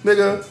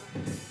 Nigga,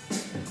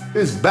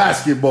 it's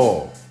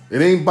basketball.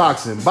 It ain't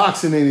boxing.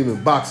 Boxing ain't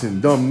even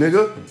boxing, dumb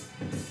nigga.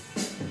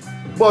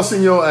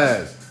 Busting your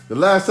ass. The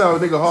last time a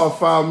nigga hard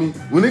fouled me,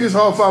 when niggas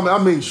hard fouled me, I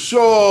made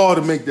sure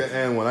to make that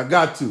and one. I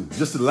got to,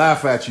 just to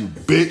laugh at you,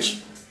 bitch.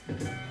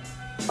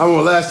 I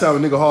remember last time a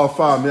nigga hard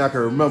fouled me, I can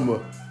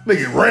remember,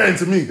 nigga ran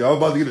to me, I was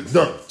about to get a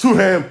dunk.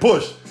 2-hand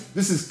push.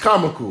 This is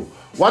comical.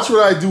 Watch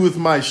what I do with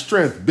my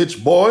strength,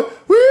 bitch boy.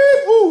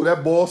 Woo,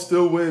 that ball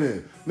still went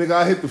in. Nigga,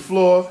 I hit the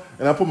floor,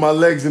 and I put my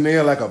legs in the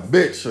air like a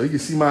bitch so you can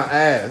see my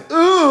ass.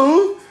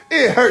 Ooh,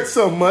 it hurts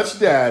so much,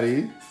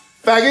 daddy.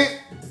 Faggot.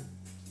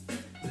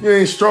 You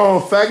ain't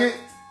strong, faggot.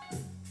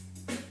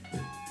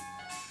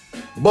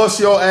 Bust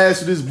your ass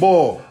with this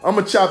ball. I'm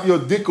gonna chop your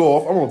dick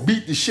off. I'm gonna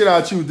beat the shit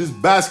out you with this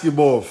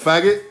basketball,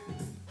 faggot.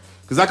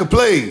 Cause I can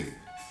play.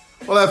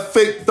 All that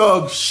fake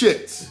thug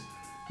shit.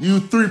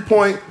 You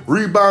 3-point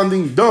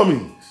rebounding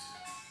dummies.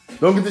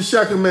 Don't get the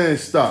Shaka Man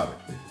started.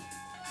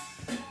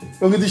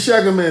 Don't get the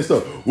Shaka Man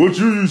started. What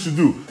you used to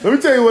do. Let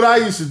me tell you what I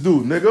used to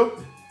do, nigga.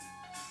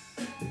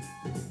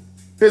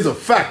 Here's a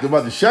fact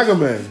about the Shaka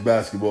Man's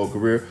basketball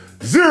career.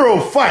 0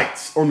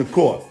 fights on the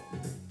court.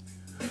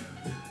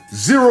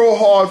 0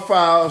 hard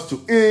fouls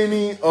to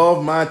any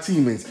of my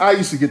teammates. I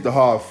used to get the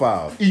hard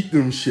fouls, eat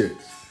them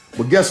shits.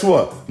 But guess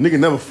what? Nigga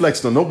never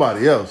flexed on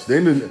nobody else.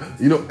 They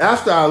didn't,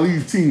 after I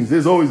leave teams,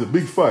 there's always a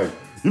big fight.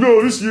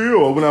 This year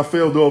or when I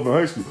failed off in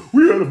high school,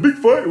 we had a big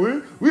fight.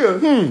 We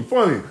had,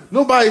 funny.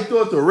 Nobody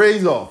thought to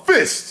raise a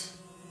fist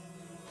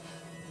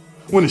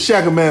when the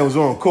Shaka Man was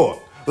on court.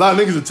 A lot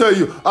of niggas will tell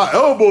you, I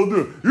elbowed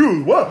them. You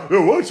was wild.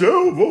 Watch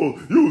your elbow.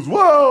 You was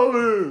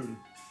wildin'.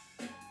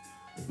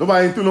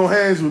 Nobody ain't threw no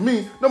hands with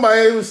me. Nobody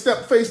ain't even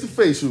stepped face to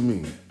face with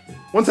me.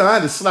 One time I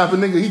had to slap a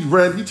nigga.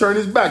 He turned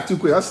his back too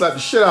quick. I slapped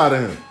the shit out of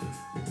him.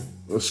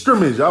 A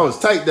scrimmage. I was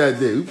tight that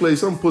day. We played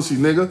some pussy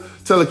nigga.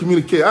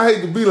 Telecommunicate. I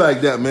hate to be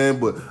like that, man,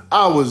 but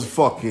I was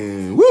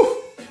fucking, woo.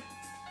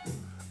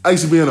 I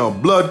used to be in a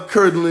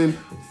blood-curdling,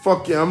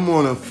 I'm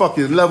on a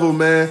fucking level,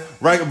 man,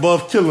 right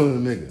above killing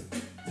a nigga.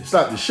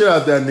 Slapped the shit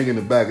out that nigga in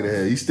the back of the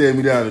head. He stared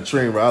me down in the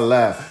train where I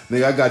laughed.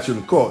 Nigga, I got you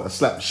in the court. I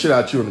slapped the shit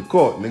out you in the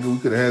court. Nigga, we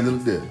could have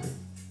handled it there.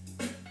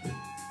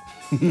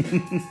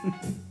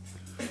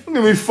 Don't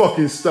get me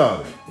fucking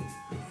started.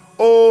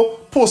 Oh,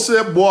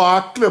 pussy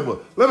boy Clipper.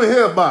 Let me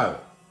hear about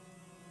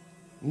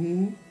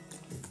it.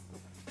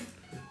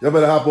 Y'all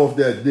better hop off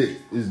that dick.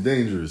 It's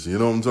dangerous. You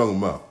know what I'm talking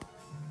about.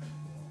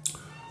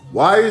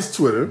 Why is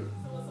Twitter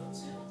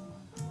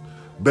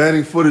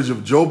banning footage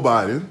of Joe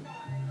Biden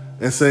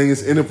and saying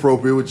it's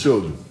inappropriate with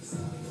children?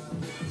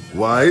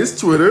 Why is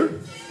Twitter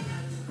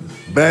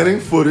banning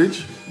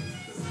footage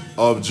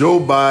of Joe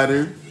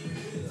Biden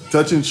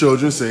touching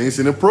children, saying it's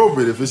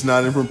inappropriate if it's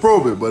not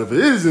inappropriate? But if it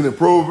is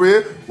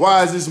inappropriate,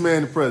 why is this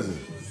man the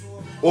president?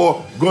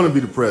 Or going to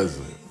be the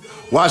president?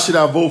 Why should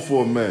I vote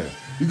for a man?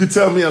 You can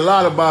tell me a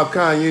lot about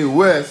Kanye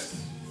West.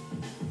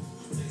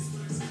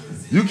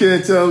 You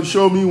can't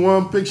show me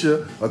one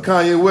picture of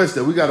Kanye West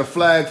that we got a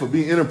flag for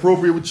being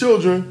inappropriate with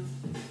children.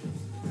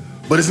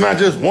 But it's not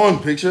just one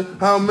picture.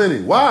 How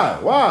many?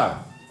 Why?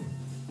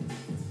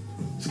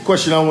 It's a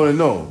question I want to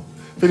know.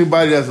 If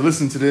anybody that's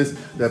listening to this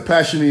that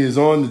passionately is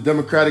on the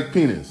Democratic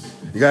penis,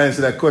 you got to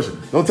answer that question.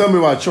 Don't tell me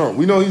about Trump.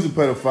 We know he's a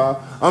pedophile.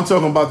 I'm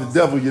talking about the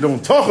devil you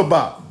don't talk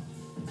about.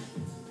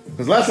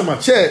 Because last time I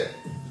checked,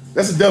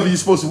 that's the devil you're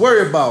supposed to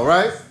worry about,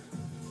 right?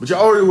 But you're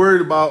already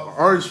worried about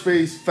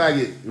orange-faced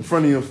faggot in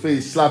front of your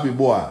face, sloppy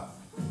boy.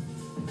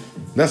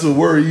 That's what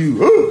worry you.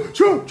 Oh,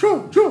 Trump.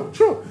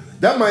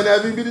 That might not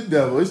even be the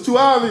devil. It's too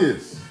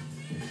obvious.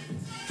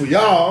 For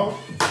y'all,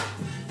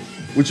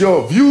 with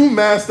your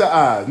Viewmaster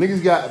eyes.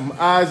 Niggas got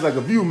eyes like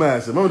a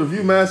Viewmaster. Remember the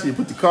Viewmaster? You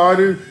put the card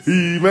in.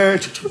 He-Man.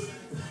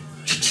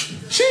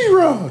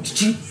 She-Ra.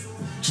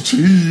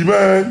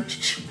 He-Man.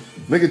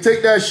 Nigga,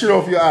 take that shit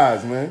off your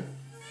eyes, man.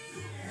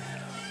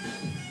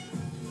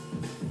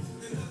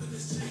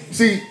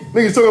 See,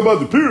 niggas talking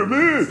about the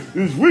pyramid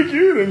is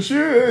wicked and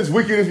shit. It's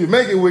wicked if you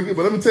make it wicked,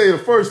 but let me tell you the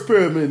first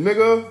pyramid,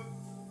 nigga.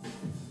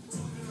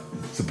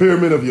 It's a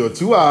pyramid of your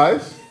two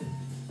eyes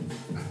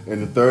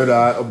and the third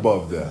eye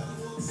above that.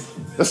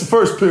 That's the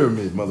first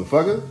pyramid,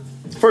 motherfucker.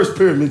 First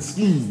pyramid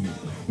scheme.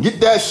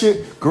 Get that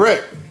shit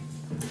correct.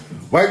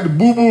 Wipe the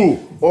boo-boo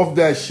off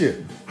that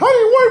shit. How do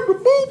you wipe the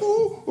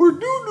boo-boo or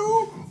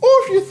doo-doo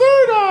off your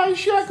third eye,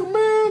 Shaka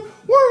man?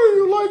 What are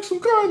you, like some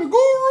kind of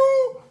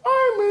guru?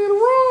 I made a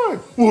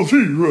rhyme. Well,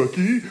 gee,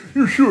 Rocky,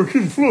 you sure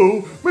can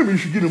flow. Maybe you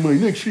should get on my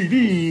next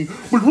CD.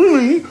 But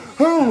really,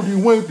 how do you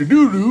wipe the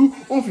doo-doo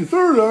off your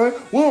third eye?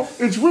 Well,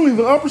 it's really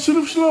the opposite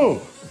of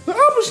slow. The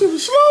opposite of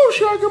slow,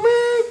 Shaka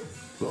man.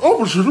 The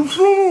opposite of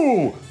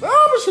slow. The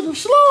opposite of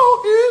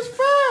slow is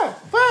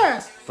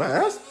fast.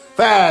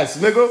 Fast,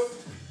 nigga.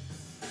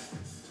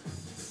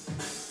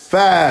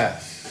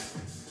 Fast.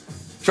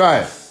 Try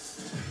it.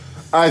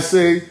 I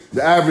say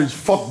the average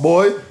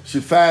fuckboy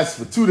should fast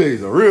for 2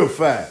 days, or real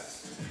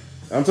fast.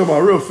 I'm talking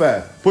about real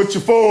fast. Put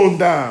your phone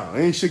down.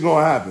 Ain't shit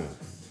gonna happen.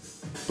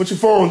 Put your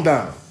phone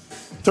down.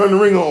 Turn the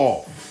ringer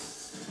off.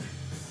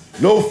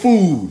 No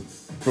food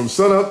from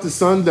sun up to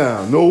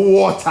sundown. No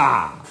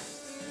water.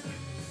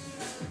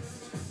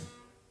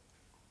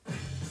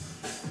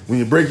 When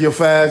you break your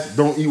fast,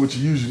 don't eat what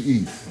you usually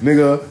eat.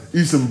 Nigga,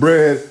 eat some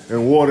bread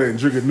and water and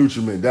drink a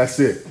Nutriment. That's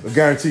it. I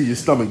guarantee your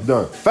stomach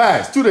done.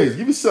 Fast, 2 days.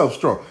 Give yourself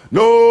strong.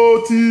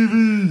 No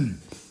TV.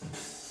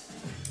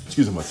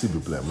 Excusez-moi, s'il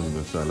vous plaît. I don't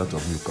know if I'm going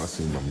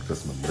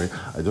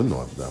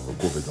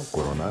to go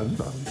corona.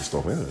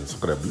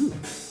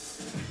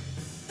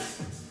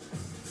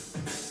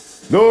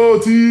 No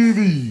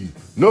TV.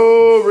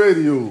 No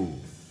radio.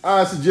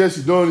 I suggest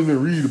you don't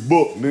even read a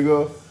book,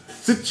 nigga.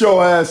 Sit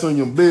your ass on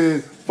your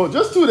bed for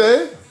just 2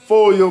 days.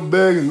 Fold your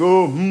bag and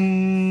go,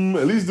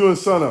 at least during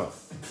sun up.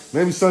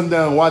 Maybe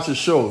sundown, watch a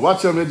show.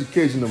 Watch some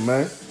educational,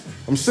 man.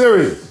 I'm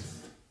serious.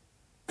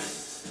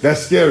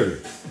 That's scary.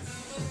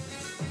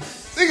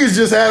 Niggas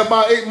just had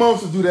about 8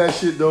 months to do that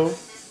shit, though.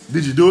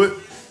 Did you do it?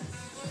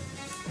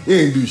 You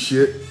ain't do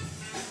shit.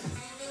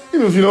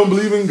 Even if you don't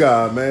believe in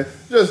God, man,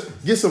 just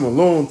get some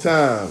alone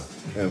time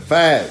and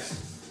fast.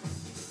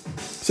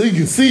 So you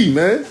can see,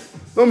 man.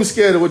 Don't be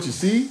scared of what you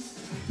see.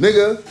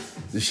 Nigga,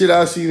 the shit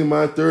I seen in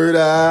my third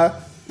eye,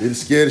 it'll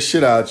scare the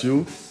shit out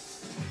you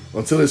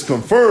until it's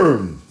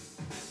confirmed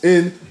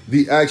in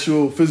the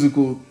actual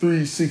physical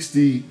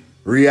 360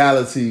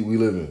 reality we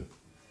live in.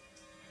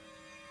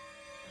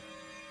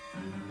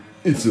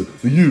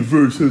 The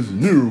universe has a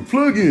neural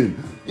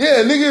plug-in.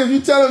 Yeah, nigga, if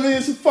you telling me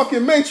it's a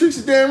fucking Matrix,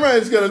 you're damn right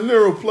it's got a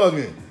neural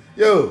plug-in.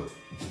 Yo.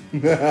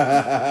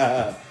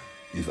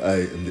 If I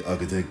am the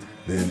architect,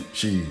 then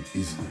she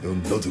is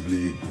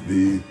undoubtedly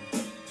the...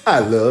 I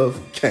love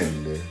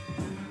candy.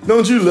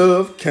 Don't you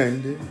love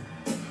candy?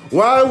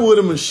 Why would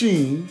a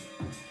machine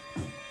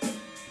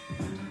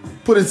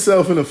put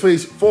itself in a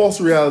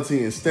false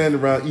reality and stand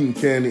around eating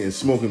candy and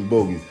smoking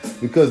bogeys?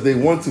 Because they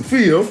want to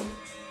feel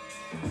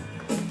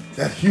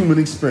that human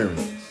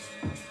experience.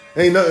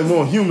 Ain't nothing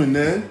more human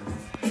than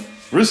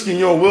risking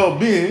your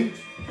well-being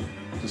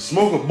to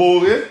smoke a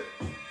bogey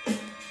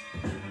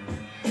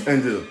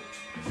and to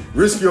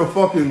risk your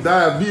fucking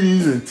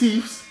diabetes and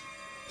teeth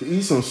to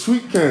eat some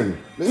sweet candy.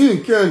 They're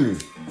eating candy.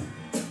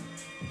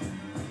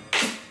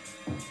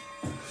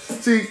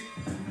 See,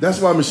 that's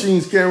why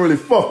machines can't really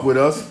fuck with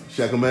us.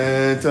 Shaka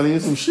man telling you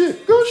some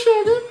shit. Go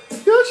Shaka.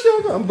 Go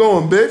Shaka. I'm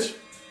going, bitch.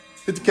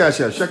 Hit the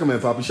cash out. Shaka man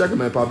poppy. Shaka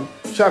man poppy.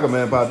 Shaka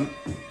man poppy.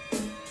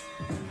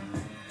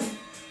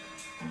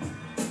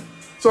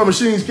 So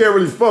machines can't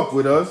really fuck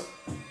with us.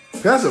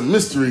 That's a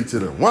mystery to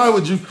them. Why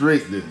would you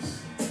create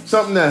this?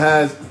 Something that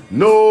has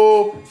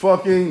no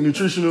fucking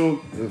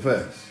nutritional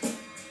effects.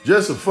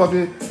 Just a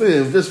fucking,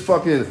 just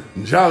fucking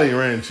Jolly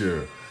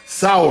Rancher,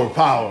 Sour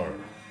Power,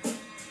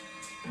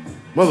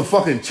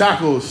 motherfucking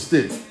Choco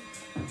Stick,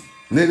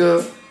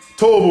 nigga,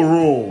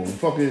 Toblerone.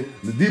 Fucking,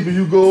 the deeper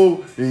you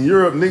go in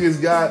Europe,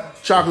 niggas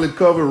got chocolate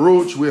covered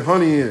roach with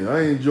honey in it.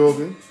 I ain't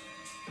joking.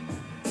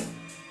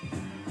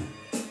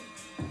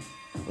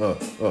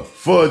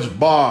 Fudge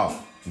bar,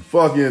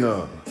 fucking,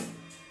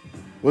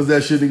 what's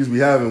that shit niggas be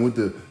having with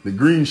the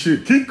green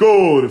shit?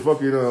 Kiko, the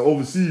fucking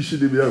overseas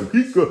shit they be having.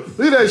 Kiko,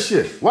 look at that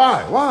shit.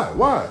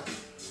 Why?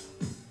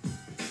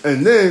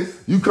 And then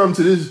you come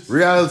to this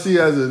reality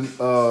as an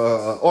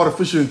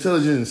artificial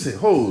intelligence and say,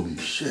 holy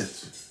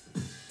shit,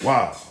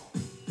 wow,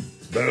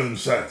 it's better than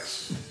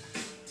sex.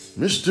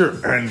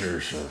 Mr.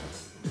 Anderson,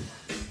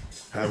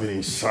 having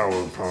these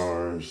sour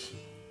powers.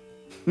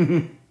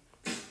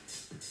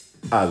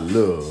 I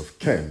love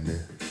candy.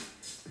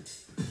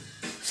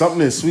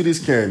 Something as sweet as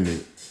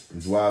candy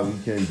is why we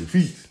can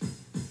defeat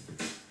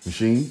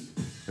machines,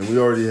 and we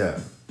already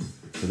have.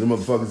 Because them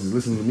motherfuckers is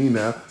listening to me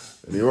now,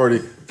 and they already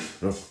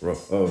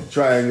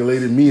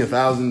triangulated me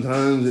 1,000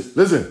 times.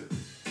 Listen,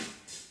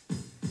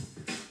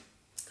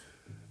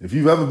 if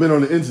you've ever been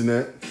on the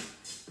internet,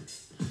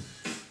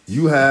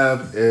 you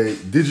have a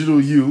digital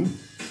you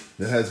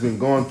that has been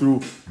gone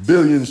through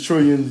billions,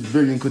 trillions,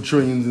 billion,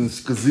 quadrillions, and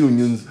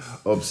skazillions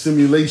of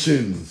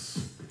simulations.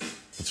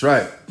 That's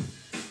right.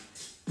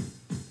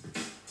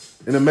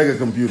 In a mega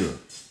computer.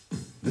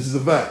 This is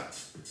a fact.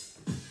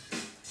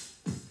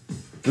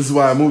 This is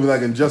why a movie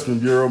like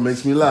Adjustment Bureau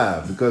makes me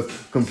laugh, because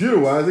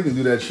computer-wise, they can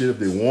do that shit if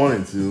they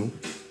wanted to.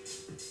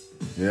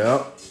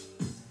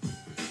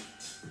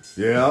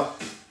 Yeah.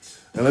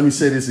 And let me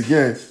say this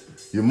again.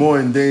 You're more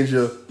in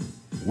danger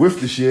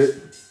with the shit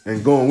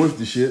and going with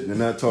the shit than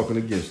not talking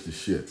against the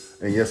shit.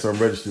 And yes, I'm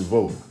registered to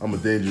vote. I'm a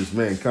dangerous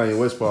man. Kanye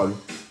West party.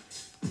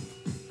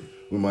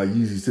 With my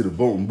Yeezys to the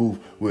voting booth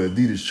with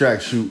Adidas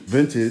tracksuit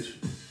vintage.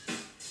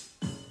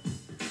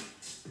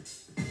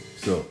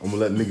 So I'm gonna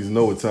let niggas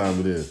know what time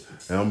it is.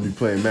 And I'm gonna be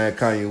playing Mad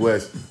Kanye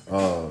West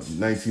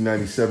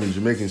 1997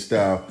 Jamaican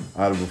style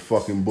out of a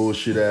fucking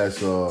bullshit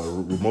ass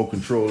remote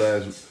control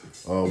ass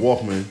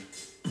Walkman.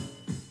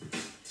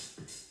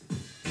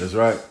 That's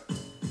right.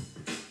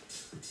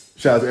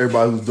 Shout out to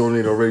everybody who's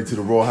donated already to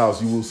the Raw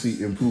House. You will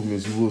see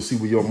improvements. You will see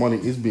where your money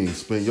is being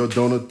spent. Your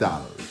donor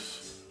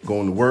dollars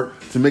going to work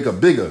to make a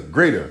bigger,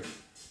 greater,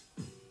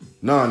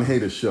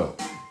 non-hater show.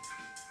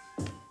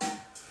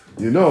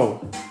 You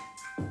know,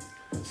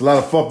 it's a lot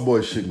of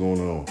fuckboy shit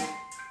going on.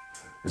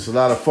 It's a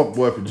lot of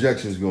fuckboy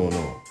projections going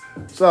on.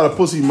 It's a lot of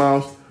pussy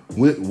mouths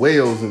with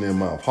whales in their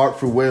mouth.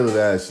 Hartford whaler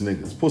ass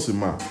niggas. Pussy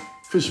mouth.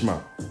 Fish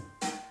mouth.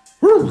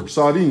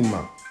 Sardine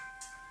mouth.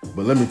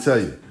 But let me tell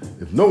you,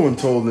 if no one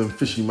told them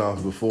fishy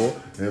mouths before,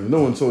 and if no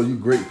one told you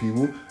great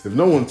people, if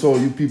no one told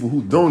you people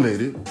who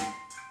donated,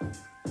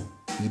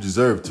 you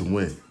deserve to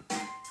win.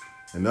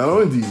 And not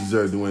only do you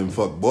deserve to win,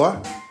 fuck boy,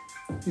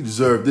 you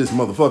deserve this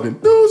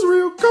motherfucking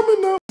newsreel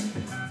coming up.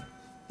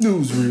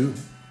 Newsreel,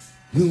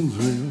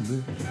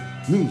 bitch.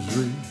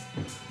 Newsreel.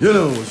 You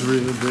know what's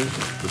real, bitch.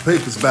 The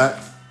paper's back.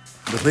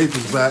 The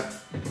paper's back.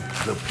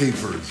 The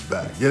paper's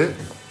back. Get it?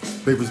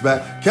 Paper's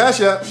back. Cash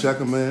App,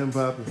 Shaka Man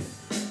Poppin'.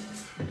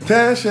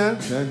 Cash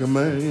App, Shaka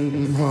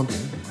Man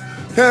Poppin'.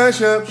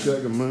 Cash App,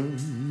 Shaka Man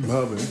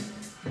Poppin'.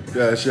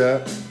 Cash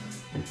App,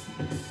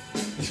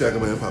 Shaka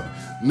Man Poppin'.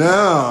 Now,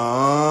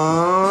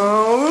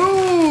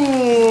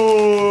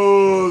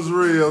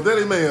 newsreel,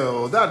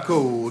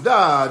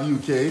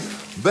 dailymail.co.uk.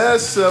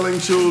 Best-selling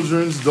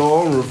children's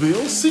doll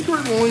reveals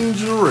secret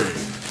lingerie.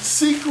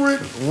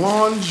 Secret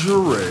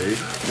lingerie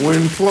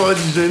when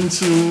plunged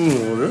into...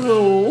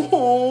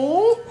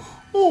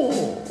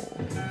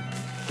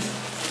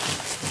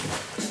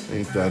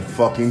 Ain't that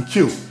fucking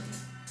cute?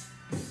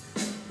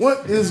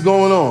 What is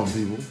going on,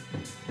 people?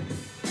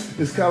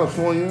 Is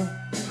California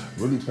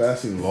really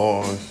passing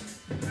laws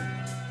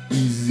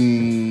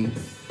easing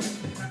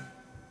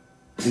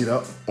it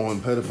up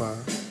on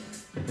pedophiles?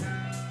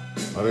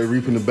 Are they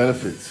reaping the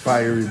benefits,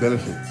 fiery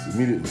benefits,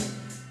 immediately?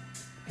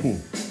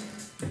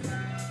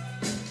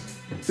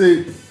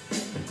 See,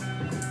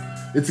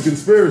 it's a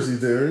conspiracy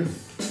theory,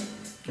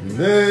 and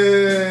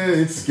then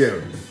it's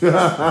scary.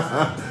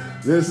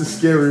 There's a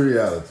scary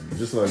reality,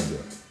 just like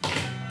that.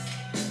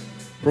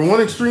 From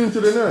one extreme to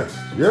the next.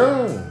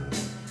 Yeah.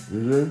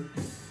 Mm-hmm.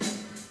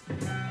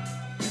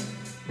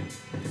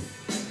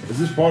 Is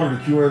this part of the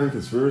QAnon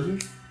conspiracy?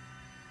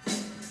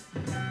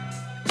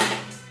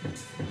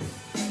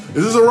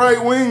 Is this a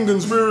right-wing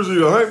conspiracy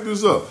to hype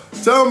this up?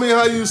 Tell me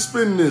how you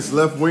spin this,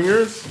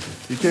 left-wingers.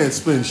 You can't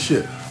spin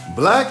shit.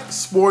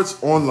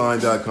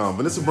 BlackSportsOnline.com.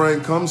 Vanessa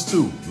Bryant comes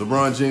to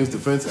LeBron James'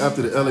 defense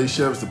after the LA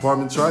Sheriff's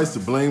Department tries to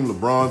blame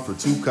LeBron for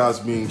 2 cops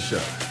being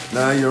shot.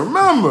 Now, you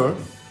remember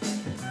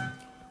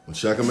what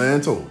Shaka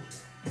Man told you,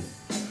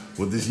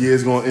 what this year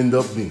is going to end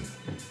up being.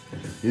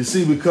 You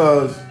see,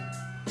 because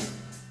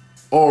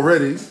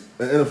already an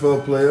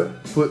NFL player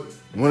put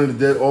one of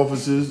the dead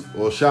officers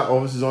or shot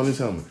officers on his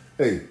helmet.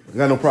 Hey, I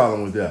got no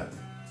problem with that.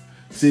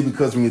 See,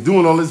 because when you're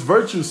doing all this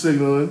virtue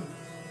signaling,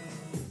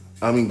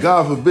 I mean,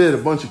 God forbid a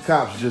bunch of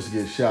cops just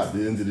get shot at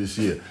the end of this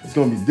year. It's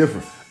going to be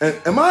different. And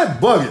am I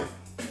bugging?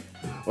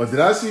 Or did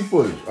I see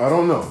footage? I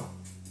don't know.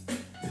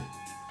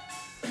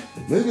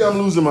 Maybe I'm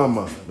losing my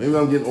mind. Maybe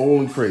I'm getting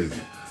old and crazy.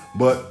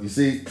 But you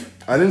see,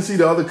 I didn't see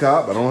the other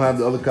cop. I don't have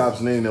the other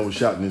cop's name that was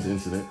shot in this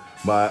incident.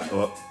 But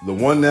the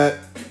one that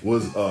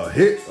was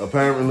hit,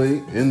 apparently,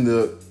 in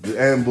the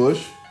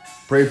ambush,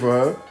 pray for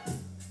her.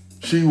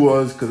 She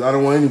was, because I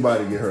don't want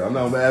anybody to get hurt. I'm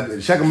not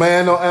advocating. Shaka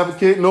Man don't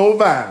advocate no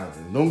violence.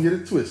 Don't get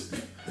it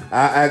twisted.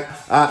 I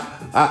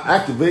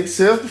activate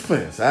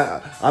self-defense.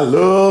 I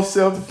love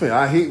self-defense.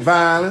 I hate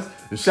violence.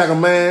 And Shaka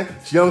Man,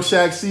 Young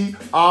Shaq C,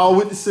 all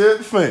with the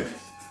self-defense.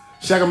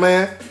 Shaka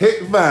Man,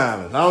 hate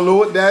violence. I don't know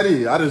what that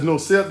is. I just know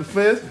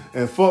self-defense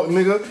and fuck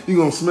nigga, you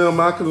gonna smell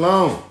my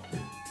cologne.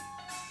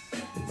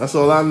 That's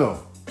all I know.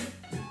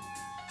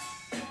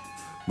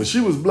 But she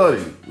was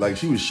bloody. Like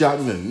she was shot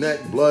in the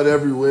neck, blood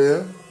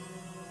everywhere.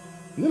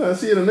 And then I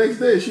see her the next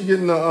day, she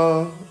getting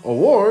an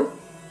award.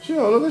 She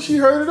don't look like she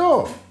heard it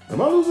all.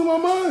 Am I losing my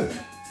mind?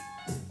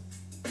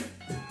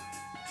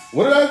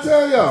 What did I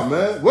tell y'all,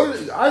 man?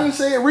 I didn't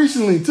say it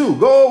recently, too.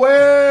 Go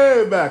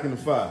way back in the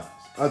 5s.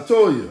 I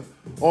told you,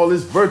 all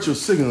this virtual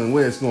signaling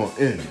where it's going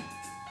to end.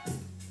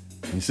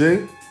 You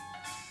see?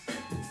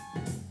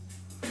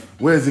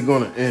 Where is it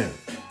going to end?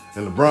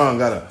 And LeBron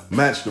got to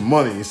match the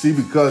money, you see,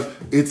 because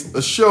it's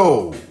a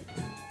show.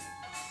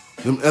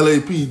 Them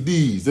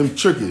LAPDs, them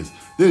trickies.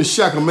 Didn't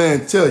Shaka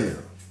Man tell you?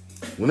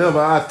 Whenever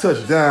I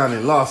touch down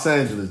in Los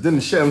Angeles, didn't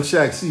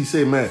Shaq C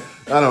say, man,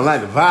 I don't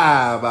like the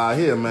vibe out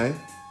here, man.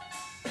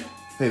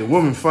 Hey, the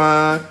woman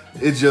fine.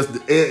 It just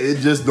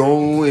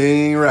don't, it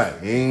ain't right.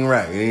 It ain't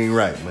right. It ain't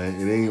right,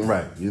 man. It ain't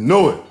right. You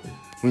know it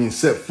when you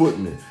set foot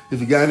in it. If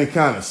you got any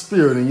kind of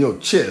spirit in your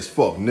chest,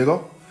 fuck,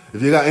 nigga.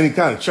 If you got any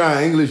kind of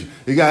trying English,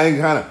 you got any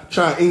kind of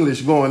trying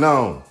English going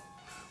on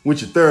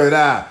with your third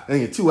eye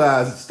and your two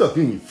eyes stuck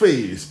in your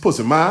face,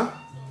 pussy man,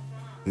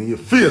 and you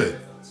feel it.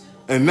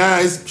 And now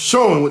it's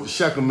showing what the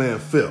Shaka Man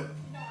felt.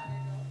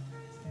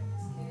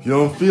 If you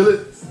don't feel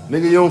it,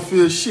 nigga, you don't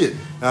feel shit.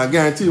 And I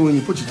guarantee you when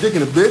you put your dick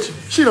in a bitch,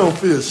 she don't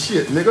feel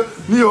shit, nigga.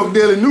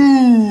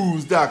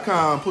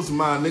 NewYorkDailyNews.com, pussy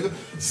mind, nigga.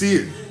 See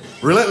it.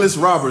 Relentless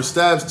robber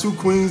stabs 2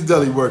 Queens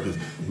deli workers.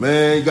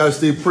 Man, you gotta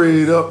stay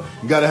prayed up.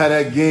 You gotta have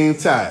that game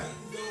tight.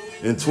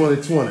 In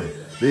 2020,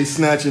 they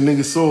snatching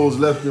niggas' souls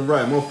left and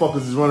right.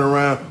 Motherfuckers is running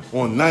around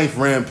on knife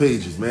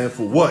rampages, man.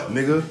 For what,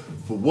 nigga?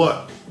 For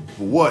what?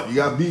 For what? You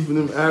got beef with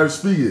them Arab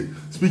speakers.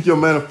 Speak your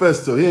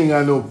manifesto. He ain't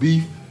got no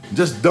beef.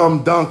 Just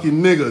dumb donkey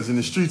niggas in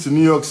the streets of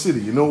New York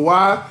City. You know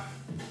why?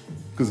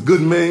 Because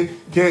good men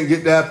can't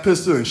get that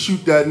pistol and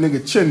shoot that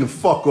nigga chin the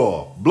fuck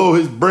off. Blow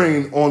his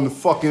brain on the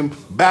fucking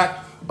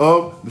back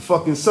of the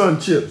fucking sun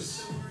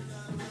chips.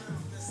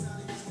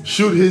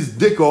 Shoot his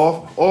dick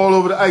off all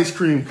over the ice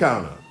cream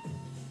counter.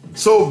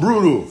 So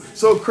brutal,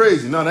 so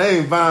crazy. No, that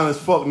ain't violence,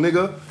 fuck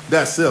nigga.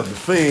 That's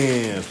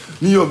self-defense.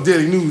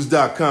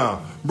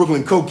 NewYorkDailyNews.com.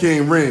 Brooklyn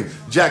cocaine ring,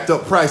 jacked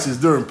up prices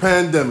during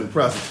pandemic,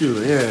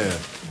 prosecutor. Yeah,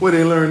 where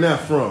they learn that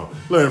from?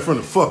 Learn from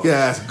the fuck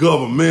ass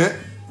government.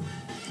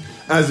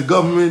 As the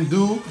government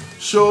do,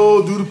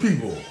 so do the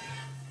people.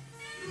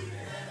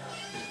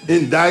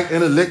 Indict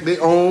and elect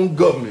their own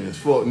governments.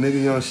 Fuck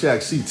nigga, Young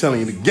Shaq C telling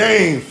you the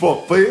game,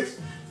 fuck face.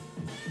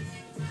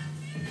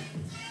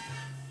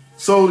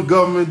 So the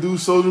government do,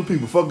 so do the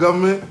people. Fuck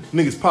government,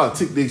 niggas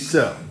politic they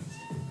sell.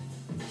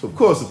 So of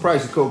course the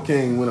price of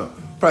cocaine went up.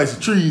 Price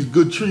of trees,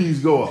 good trees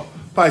go up.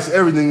 Price of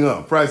everything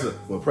up. Price of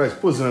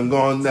pussy done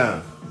gone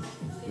down.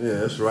 Yeah,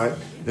 that's right.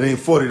 It ain't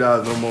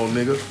 $40 no more,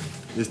 nigga.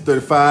 It's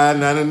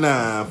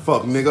 $35.99.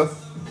 Fuck, nigga.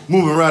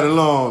 Moving right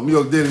along,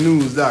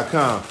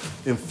 NewYorkDailyNews.com.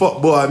 In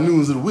Fuckboy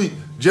News of the Week,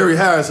 Jerry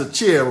Harris, a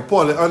chair,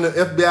 reported under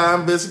FBI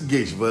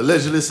investigation for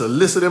allegedly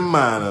soliciting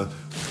minors.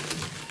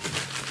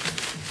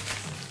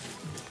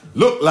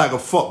 Look like a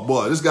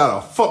fuckboy. This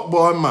got a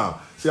fuckboy mouth.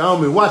 See, I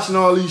don't be watching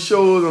all these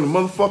shows on the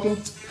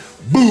motherfucking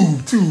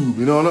boob tube,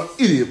 you know, on the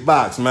idiot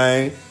box,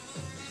 man.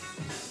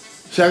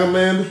 Shaka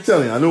Man be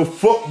telling you, I know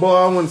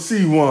fuckboy, I want to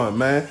see one,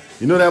 man.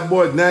 You know that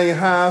boy Daniel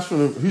Hines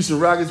from the Houston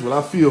Rockets? Well,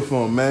 I feel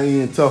for him, man.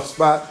 He in a tough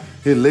spot.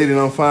 His lady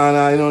done find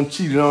out he done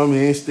cheated on me.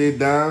 He ain't stayed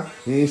down.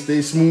 He ain't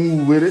stayed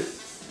smooth with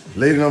it.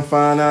 Lady done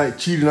find out he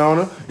cheated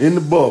on her in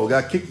the bubble.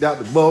 Got kicked out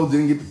the bubble,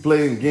 didn't get to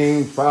play in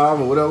game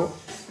 5 or whatever.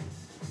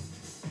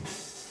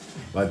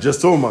 I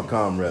just told my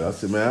comrade, I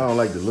said, man, I don't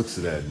like the looks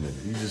of that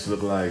nigga. You just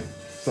look like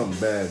something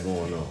bad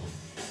going on.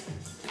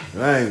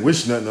 And I ain't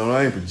wishing nothing on,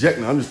 I ain't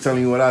projecting, I'm just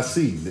telling you what I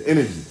see, the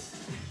energy.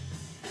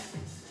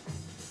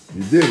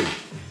 You did it.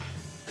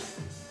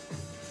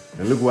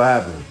 And look what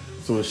happened.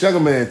 So when Shaka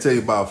Man tell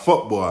you about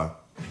fuckboy,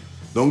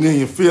 don't get in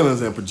your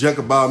feelings and project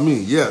about me.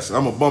 Yes,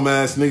 I'm a bum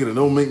ass nigga that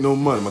don't make no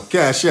money. My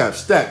cash app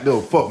stacked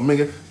though, fuck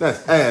nigga.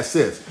 That's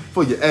assets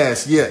for your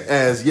ass yet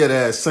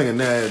ass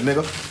singing ass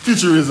nigga.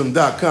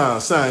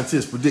 Futurism.com,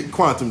 scientists predict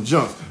quantum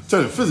jumps,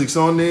 turning physics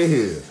on their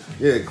head.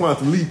 Yeah,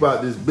 quantum leap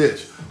out this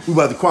bitch. We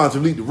about to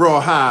quantum leap the raw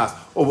highs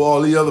over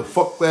all the other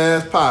fuck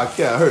ass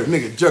podcasts. I heard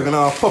nigga jerking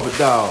off puppet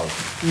dogs.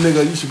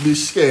 Nigga, you should be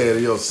scared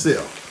of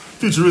yourself.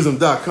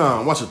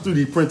 Futurism.com. Watch a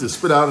 3D printer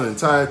spit out an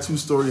entire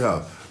 2-story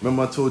house.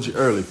 Remember I told you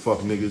early,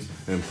 fuck niggas.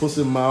 And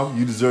pussy mouth,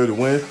 you deserve to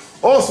win.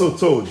 Also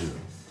told you,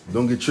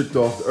 don't get tricked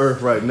off the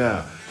earth right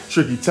now.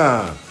 Tricky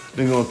time.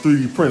 Nigga gonna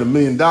 3D print $1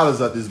 million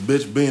out this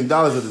bitch, $1 billion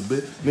out this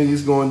bitch. Nigga,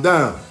 it's going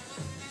down.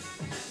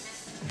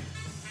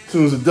 As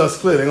soon as the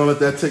dust clear, they gonna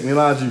let that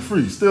technology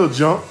free. Still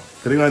jump,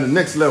 cause they got the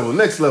next level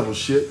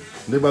shit.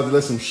 And they about to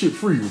let some shit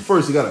free. But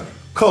first, you gotta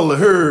color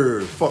the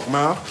herd, fuck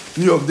mouth.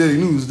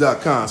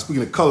 NewYorkDailyNews.com.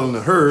 Speaking of coloring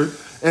the herd,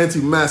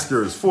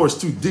 anti-maskers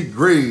forced to dig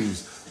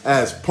graves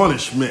as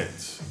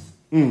punishment.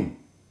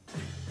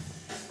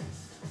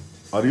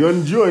 Are you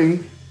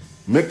enjoying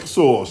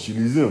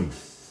McSocialism?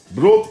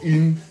 Brought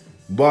in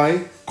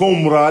by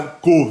Comrade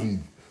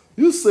COVID.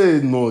 You say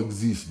it no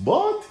exist,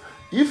 but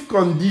if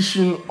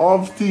condition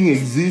of thing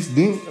exists,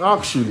 then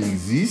actually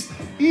exist.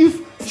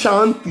 If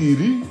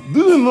chantiri, do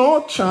you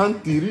know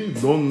chantiri?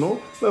 Don't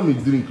know? Let me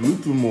drink a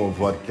little more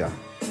vodka.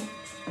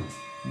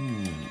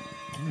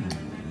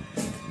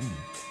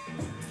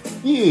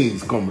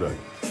 Yes, comrade.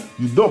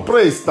 You don't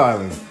praise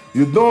Stalin.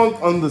 You don't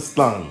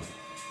understand.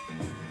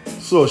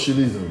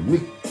 Socialism,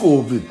 make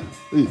COVID.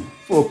 Hey,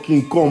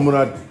 fucking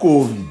comrade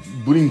COVID,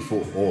 bring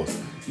for us.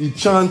 It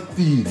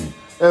chantiri.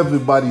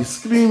 Everybody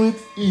scream it,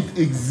 it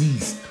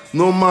exists.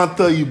 No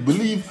matter you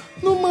believe,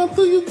 no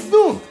matter you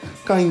don't.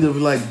 Kind of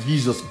like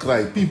Jesus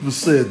Christ. People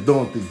say it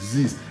don't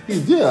exist.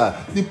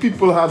 Yeah, the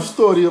people have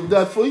story of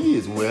that for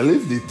years. Well,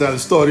 if they tell a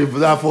story of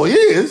that for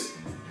years,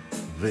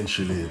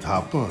 eventually it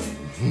happened.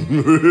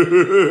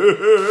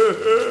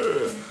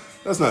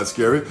 That's not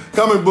scary.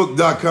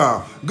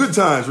 Comicbook.com. Good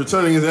Times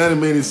returning as an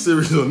animated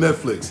series on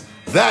Netflix.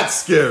 That's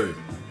scary.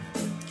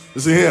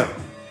 Listen here.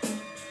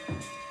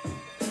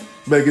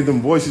 Better get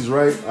them voices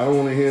right. I don't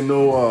want to hear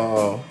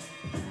no,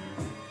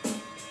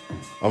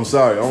 I'm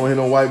sorry, I don't want to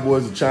hear no white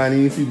boys or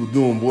Chinese people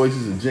doing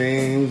voices of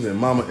James and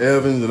Mama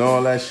Evans and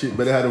all that shit.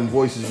 Better have them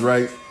voices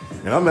right.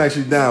 And I'm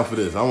actually down for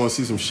this. I want to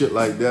see some shit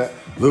like that.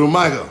 Little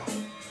Michael.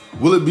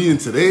 Will it be in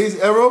today's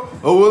era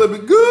or will it be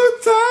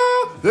good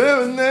time?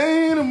 Good time.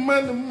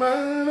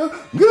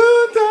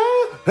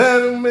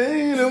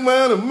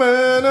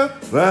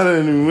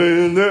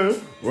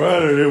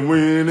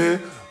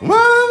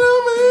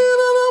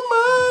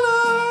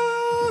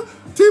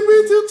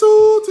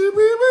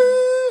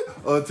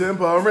 A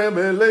temporary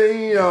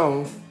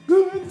rebellion.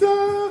 Good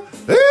time.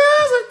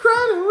 There's a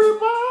credit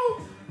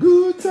rip-off.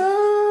 Good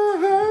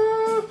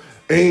time.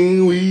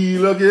 Ain't we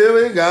lucky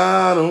we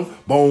got 'em?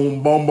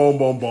 Boom, boom, boom,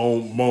 boom,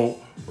 boom, boom.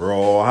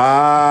 Raw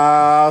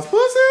house,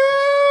 pussy,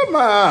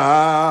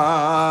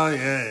 my,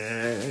 yeah.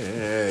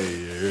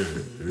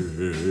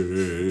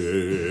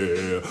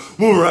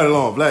 Moving right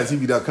along,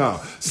 BlackTV.com.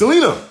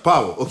 Selena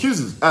Powell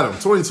accuses Adam,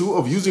 22,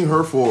 of using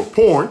her for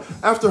porn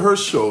after her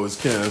show is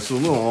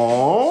canceled.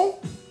 Aww.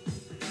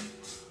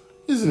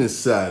 Isn't it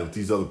sad what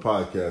these other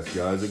podcast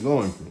guys are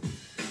going through?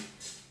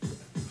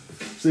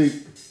 See,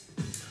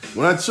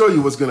 when I show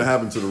you what's going to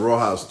happen to the Raw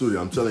House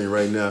studio, I'm telling you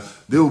right now,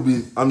 I'm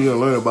going to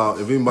learn about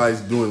if anybody's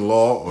doing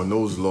law or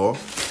knows law.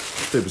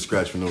 Paper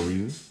scratch for no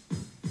reason.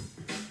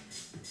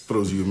 For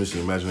those of you who missed the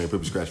imaginary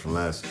paper scratch from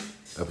last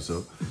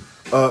episode.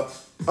 I'm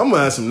going to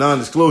have some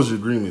non-disclosure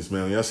agreements,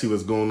 man. Y'all see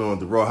what's going on at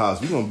the Raw House.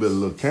 We're going to build a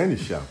little candy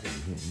shop.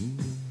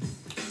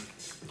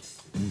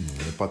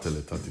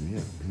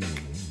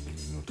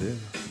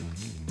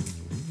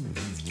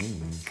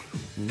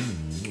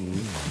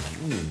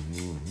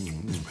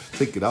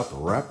 Take it out the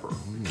wrapper.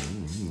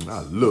 I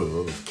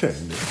love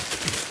candy.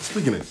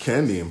 Speaking of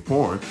candy and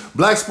porn,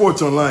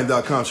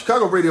 BlackSportsOnline.com.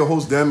 Chicago radio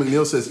host Dan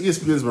McNeil says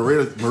ESPN's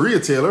Maria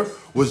Taylor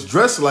was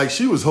dressed like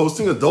she was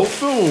hosting Adult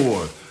Film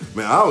Awards.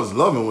 Man, I was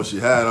loving what she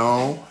had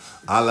on.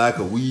 I like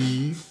her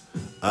weave.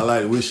 I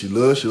like the way she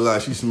looks. She look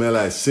like she smell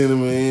like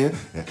cinnamon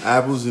and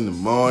apples in the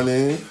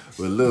morning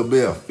with a little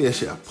bit of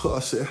fish and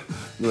pussy.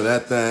 You know,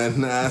 that thing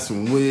nice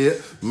and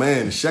weird.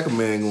 Man, the shaker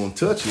man gonna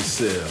touch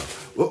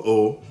himself.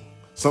 Uh-oh.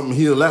 Something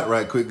heal that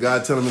right quick.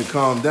 God telling me to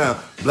calm down.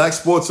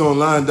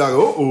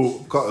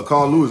 BlackSportsOnline.com.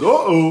 Carl Lewis.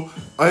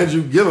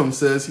 Andrew Gillum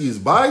says he is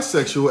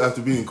bisexual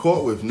after being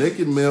caught with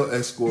naked male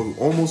escort who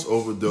almost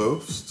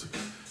overdosed.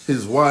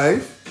 His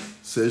wife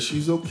says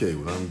she's okay,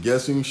 but I'm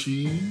guessing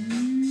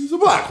she's a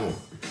black woman.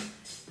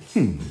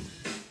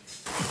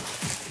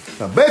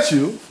 I bet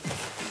you,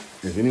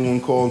 if anyone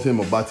called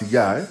him a bati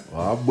guy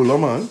or a bulla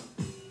man,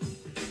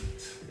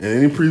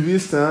 and any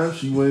previous time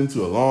she went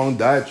into a long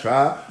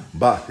diatribe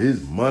about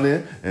his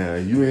money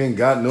and you ain't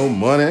got no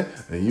money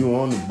and you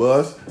on the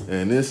bus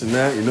and this and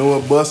that. You know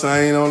what bus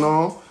I ain't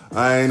on?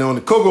 I ain't on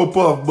the Cocoa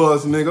Puff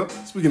bus, nigga.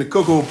 Speaking of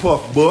Cocoa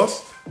Puff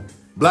bus,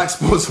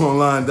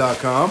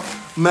 BlackSportsOnline.com.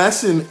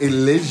 Massin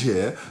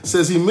Elijah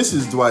says he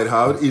misses Dwight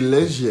Howard.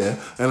 Elijah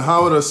and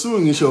Howard are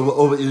suing each other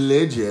over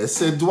Elijah.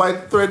 Said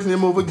Dwight threatened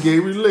him over gay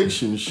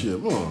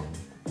relationship.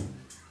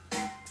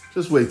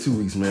 Just wait 2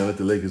 weeks, man. Let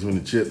the Lakers win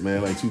the chip,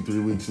 man. Like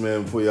 2-3 weeks,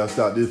 man, before y'all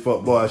start this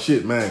fuck boy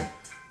shit, man.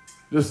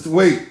 Just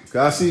wait. 'Cause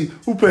I see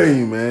who paying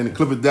you, man. The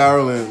Clipper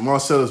Darrell and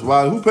Marcellus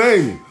Wiley. Who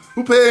paying you?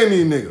 Who paying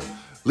me, nigga?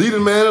 Leave the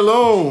man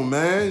alone,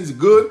 man. He's a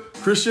good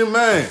Christian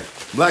man.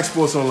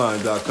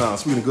 BlackSportsOnline.com.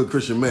 Speaking of good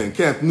Christian man,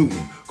 Camp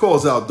Newton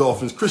calls out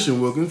Dolphins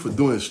Christian Wilkins for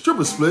doing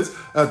stripper splits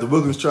after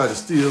Wilkins tried to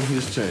steal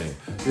his chain.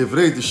 If it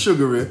ain't the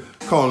sugary,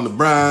 calling the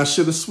brown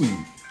sugar sweet.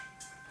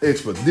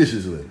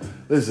 Expeditiously.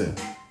 Listen,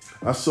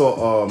 I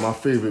saw my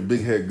favorite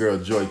big head girl,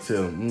 Joy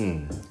Taylor.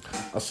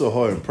 I saw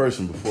her in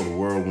person before the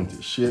world went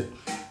to shit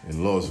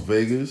in Las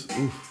Vegas.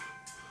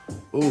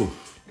 Oof.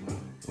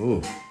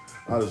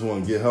 I just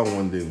want to get her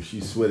one day when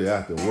she sweaty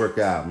after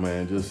workout,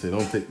 man. Just say,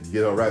 don't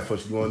get her right before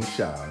she go in the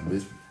shower,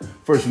 bitch.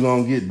 First you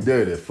gonna get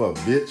dirty, fuck,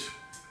 bitch.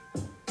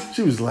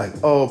 She was like,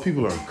 oh,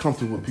 people are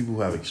uncomfortable with people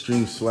who have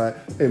extreme swag.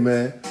 Hey,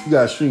 man, you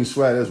got extreme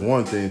swag, that's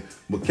one thing,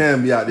 but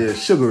can be out there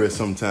sugary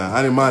sometimes.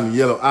 I didn't mind the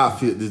yellow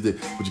outfit this day,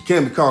 but you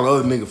can't be calling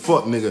other nigga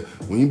fuck nigga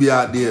when you be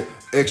out there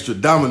extra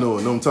domino.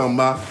 You know what I'm talking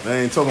about? I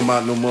ain't talking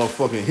about no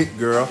motherfucking hit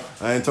girl.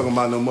 I ain't talking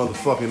about no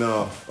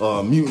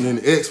motherfucking mutant in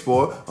the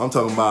export. I'm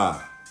talking about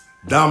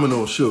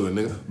domino sugar,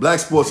 nigga.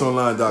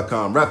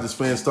 BlackSportsOnline.com. Raptors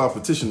fans start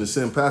petition to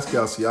send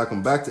Pascal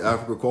Siakam back to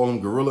Africa, call him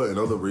gorilla and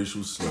other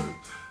racial slurs.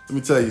 Let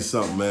me tell you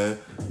something, man.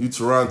 You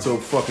Toronto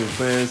fucking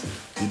fans,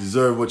 you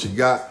deserve what you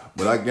got,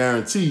 but I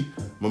guarantee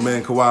my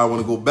man Kawhi want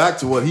to go back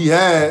to what he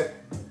had.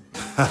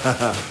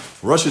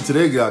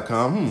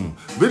 RussiaToday.com.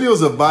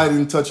 Videos of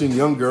Biden touching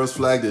young girls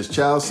flagged as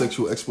child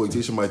sexual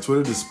exploitation by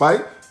Twitter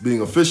despite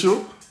being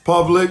official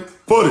public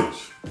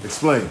footage.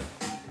 Explain.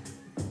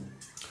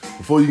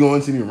 Before you go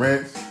into any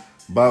rants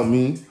about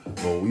me,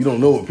 or you don't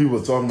know what people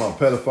are talking about,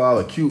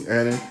 pedophile or cute,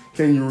 Anna,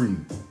 can you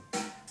read?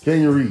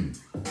 Can you read?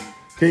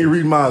 Can you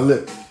read my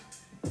lips?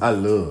 I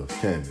love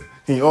candy.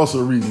 Can you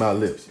also read my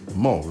lips?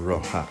 More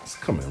Rojas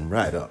coming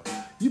right up.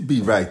 You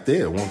be right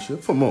there, won't you?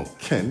 For more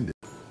candy.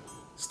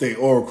 Stay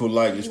Oracle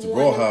like it's the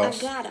Raw House.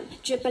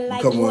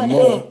 Come with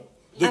more.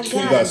 You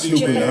got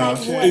Snoopy in the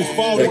house.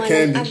 That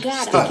candy. I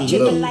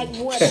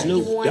love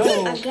Snoop.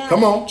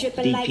 Come on.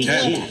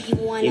 DPG.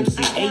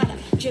 MC8.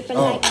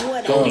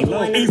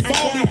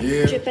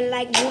 Yeah.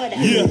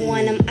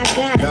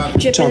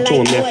 Talk to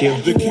him, nephew.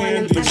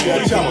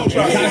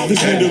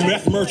 Constantine,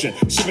 meth merchant,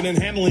 shipping and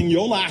handling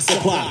your life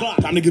supply.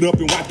 Time to get up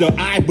and wipe the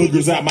eye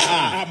boogers out my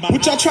eye.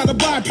 What y'all trying to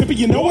buy, Pippa?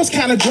 You know it's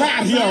kind of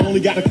dry here. I only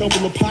got a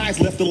couple of pies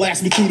left to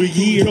last me through the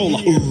year.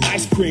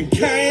 Ice cream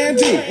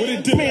candy. What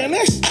it do? Man,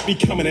 that shit be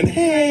coming in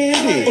handy.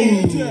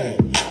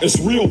 It's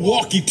real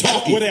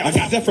walkie-talkie. I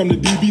got that from the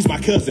DB's, my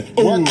cousin.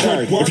 Work.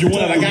 If you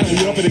want it, I got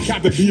you up in the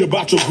cop and be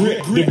about your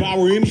grit.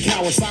 Devour any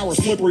cow sour,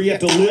 slippery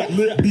at the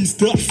lip. Be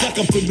stuck, suck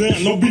up to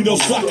them. Don't be no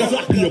sucker.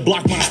 Be a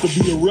block monster,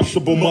 be a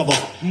reputable mother.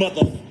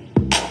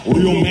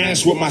 Real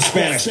mash with my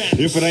Spanish.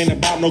 If it ain't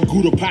about no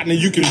Gouda partner,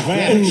 you can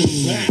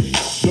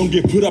vanish. Don't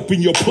get put up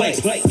in your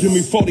place. Give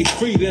me 40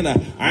 feet and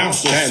an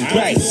ounce of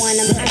space. You want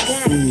 'em, I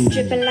got 'em.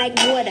 Dripping like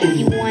water.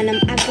 You want 'em,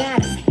 I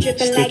got 'em.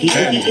 Dripping like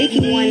water.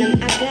 You want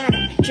 'em, I got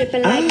 'em.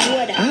 Dripping like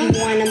water. You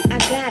want 'em, I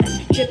got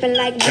 'em. Dripping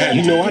like water.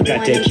 You know I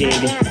got that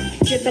candy.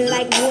 Dripping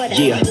like water.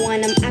 Yeah. You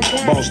want 'em, I got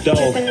 'em. Boss dog.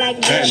 Dripping like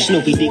water.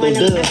 Snoopy You Diggle want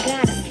 'em, I Dub.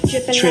 got 'em.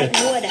 Dripping Trip.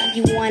 like water.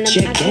 You want 'em,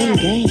 Check I got gang, 'em.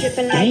 gang.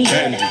 Dripping like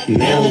water.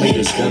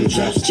 Millimeters,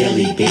 gumdrops,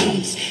 jelly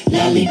beans,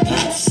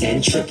 lollipops,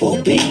 and triple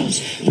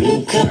beans.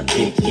 Blue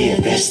carpet, yeah,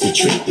 that's the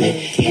treatment.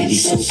 Candy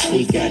so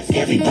sweet, got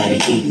everybody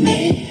eating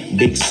it.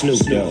 Big Snoop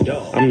Dogg,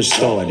 I'm the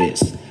star of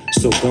this.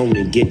 So go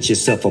and get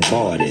yourself a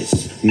bar of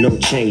this. No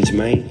change,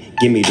 man.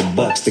 Give me the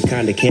bucks. The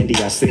kind of candy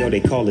I sell, they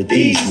call it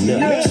these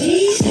nuts.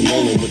 I'm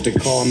rolling with the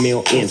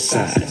caramel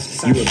inside.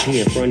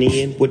 European front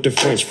end with the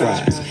French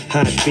fries.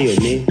 How it feel,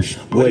 nigga?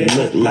 What it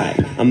look like?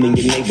 I'm in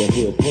your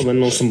neighborhood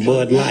pulling on some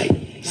Bud Light.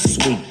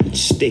 Sweet,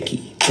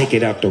 sticky. Take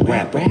it out the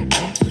wrapper.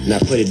 Now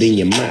put it in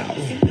your mouth.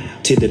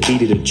 To the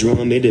beat of the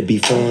drum, it'll be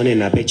fun,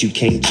 and I bet you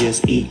can't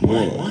just eat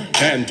one.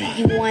 Candy.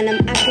 You want 'em,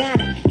 I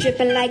got 'em.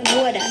 Dripping like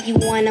water. You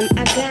want 'em,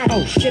 I got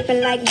 'em. Dripping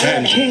like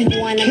water.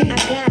 You want 'em, I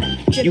got 'em.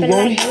 Dripping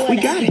want like it? water. We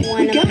got it. You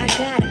want 'em, We got I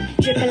got 'em.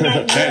 Dripping like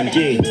water.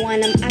 Yeah. You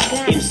want 'em, I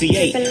got 'em.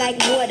 MC8. Dripping like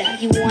water.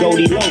 You want 'em,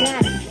 Goldie I Low.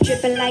 got 'em.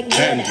 Dripping like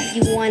water.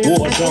 You want 'em,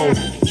 I got 'em.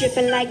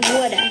 Dripping like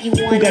water. You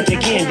want 'em, got that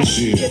I candy? got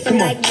 'em. Dripping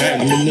Come on. like water.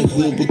 I'm in the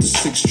hood with the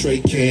 6-tray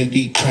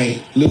candy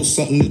paint. Little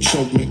something to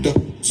choke, make the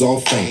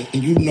all faint.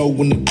 And you know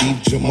when the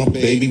beat jump, my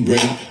baby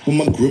ready. With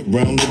my grip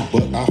round the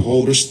butt, I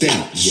hold her steady.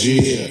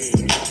 Yeah,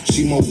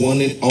 she my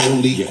one and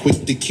only.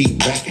 Quick to keep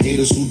back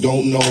haters who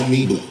don't know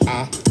me. But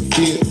I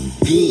feel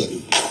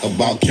good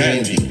about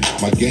candy.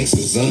 My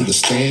gangsters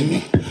understand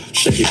me.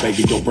 Shake it,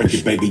 baby, don't break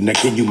it, baby. Now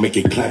can you make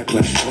it clap,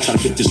 clap? Try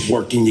to get this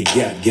work in your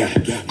gap.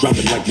 Drop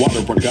it like water,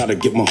 I gotta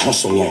get my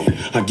hustle on.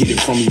 I get it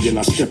from you, then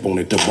I step on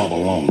it to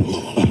bubble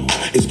on.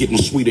 It's getting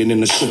sweeter than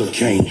the sugar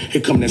cane.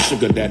 Here come that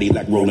sugar daddy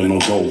like rolling on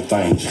gold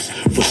things.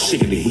 For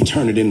sickity, he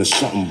turn it into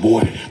something,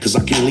 boy. Cause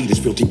I can lead this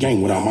filthy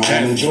game without my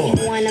hand and joy.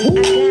 You want 'em,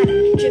 I got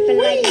 'em. Dripping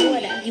like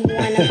water. You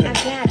want 'em, I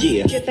got 'em.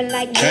 Yeah. Dripping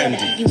like water.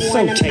 You So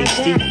want 'em, I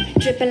tasty. got 'em.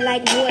 Dripping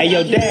like water. Hey, yo,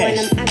 You Dash. want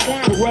 'em, I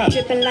got 'em. Corrupt.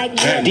 Dripping like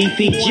water.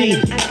 DPG. You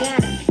want 'em, I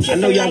got 'em. I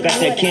know y'all got that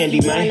Dripping like candy,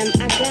 water. man. You want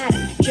 'em, I got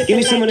 'em. Give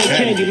me some of that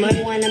Dripping like candy, water. man.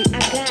 You want 'em, I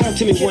got 'em. Talk to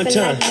to me one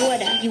time. Like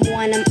water. You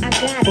want 'em, I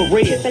got 'em. For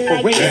real, Dripping for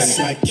like real. That's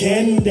like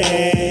candy.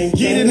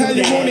 Get it how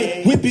you want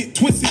it. Whip it,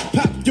 twist it,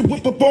 pop your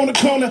whip up on the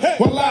corner.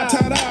 While I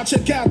tie-dye,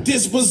 check out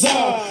this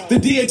bizarre. The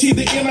DAT,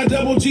 the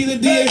NIGG, the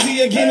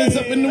DAZ again is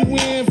up in the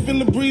wind. Feel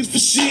the breeze for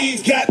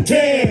she's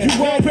goddamn.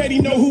 You already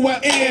know who I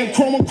am.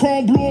 Chrome on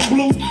chrome, blue on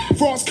blue.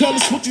 Frost color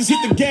switches, hit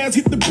the gas,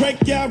 hit the brake.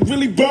 Yeah, I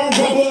really burn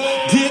rubber.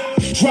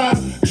 Dip, drop,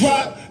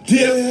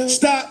 dip,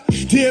 stop,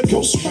 dip.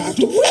 Go strike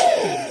the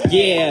wheel.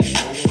 Yeah,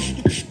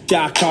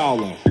 Doc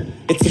Caller.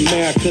 It's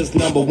America's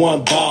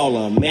 #1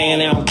 baller.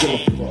 Man, I don't give a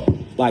fuck.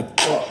 Like,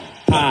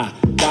 high,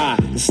 why,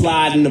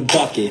 slide in the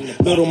bucket.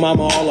 Little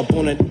mama all up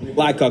on it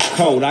like a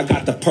coat. I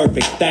got the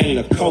perfect thing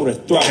to coat her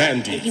throat.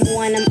 Candy. You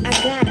want 'em, I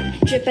got 'em.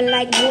 Dripping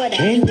like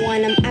water. You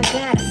want 'em, I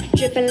got 'em.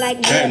 Dripping like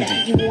water.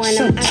 You want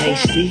 'em, I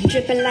got 'em.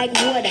 Dripping like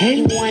water.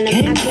 You want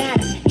 'em, I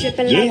got 'em.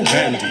 Dripping like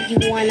water. You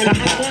want 'em, I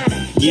got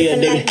 'em. Yeah,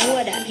 Dripping nigga. like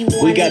water. You We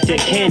want got 'em, that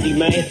I candy,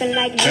 man. Dripping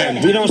like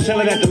water. We don't sell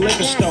it at the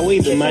liquor store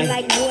either, man.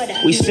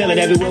 We sell it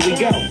everywhere we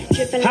go.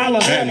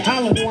 Holla,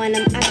 holla. You want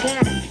 'em, I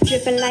got 'em.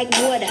 Dripping like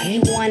water.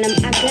 You want 'em,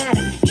 I got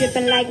 'em.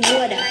 Dripping like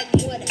water.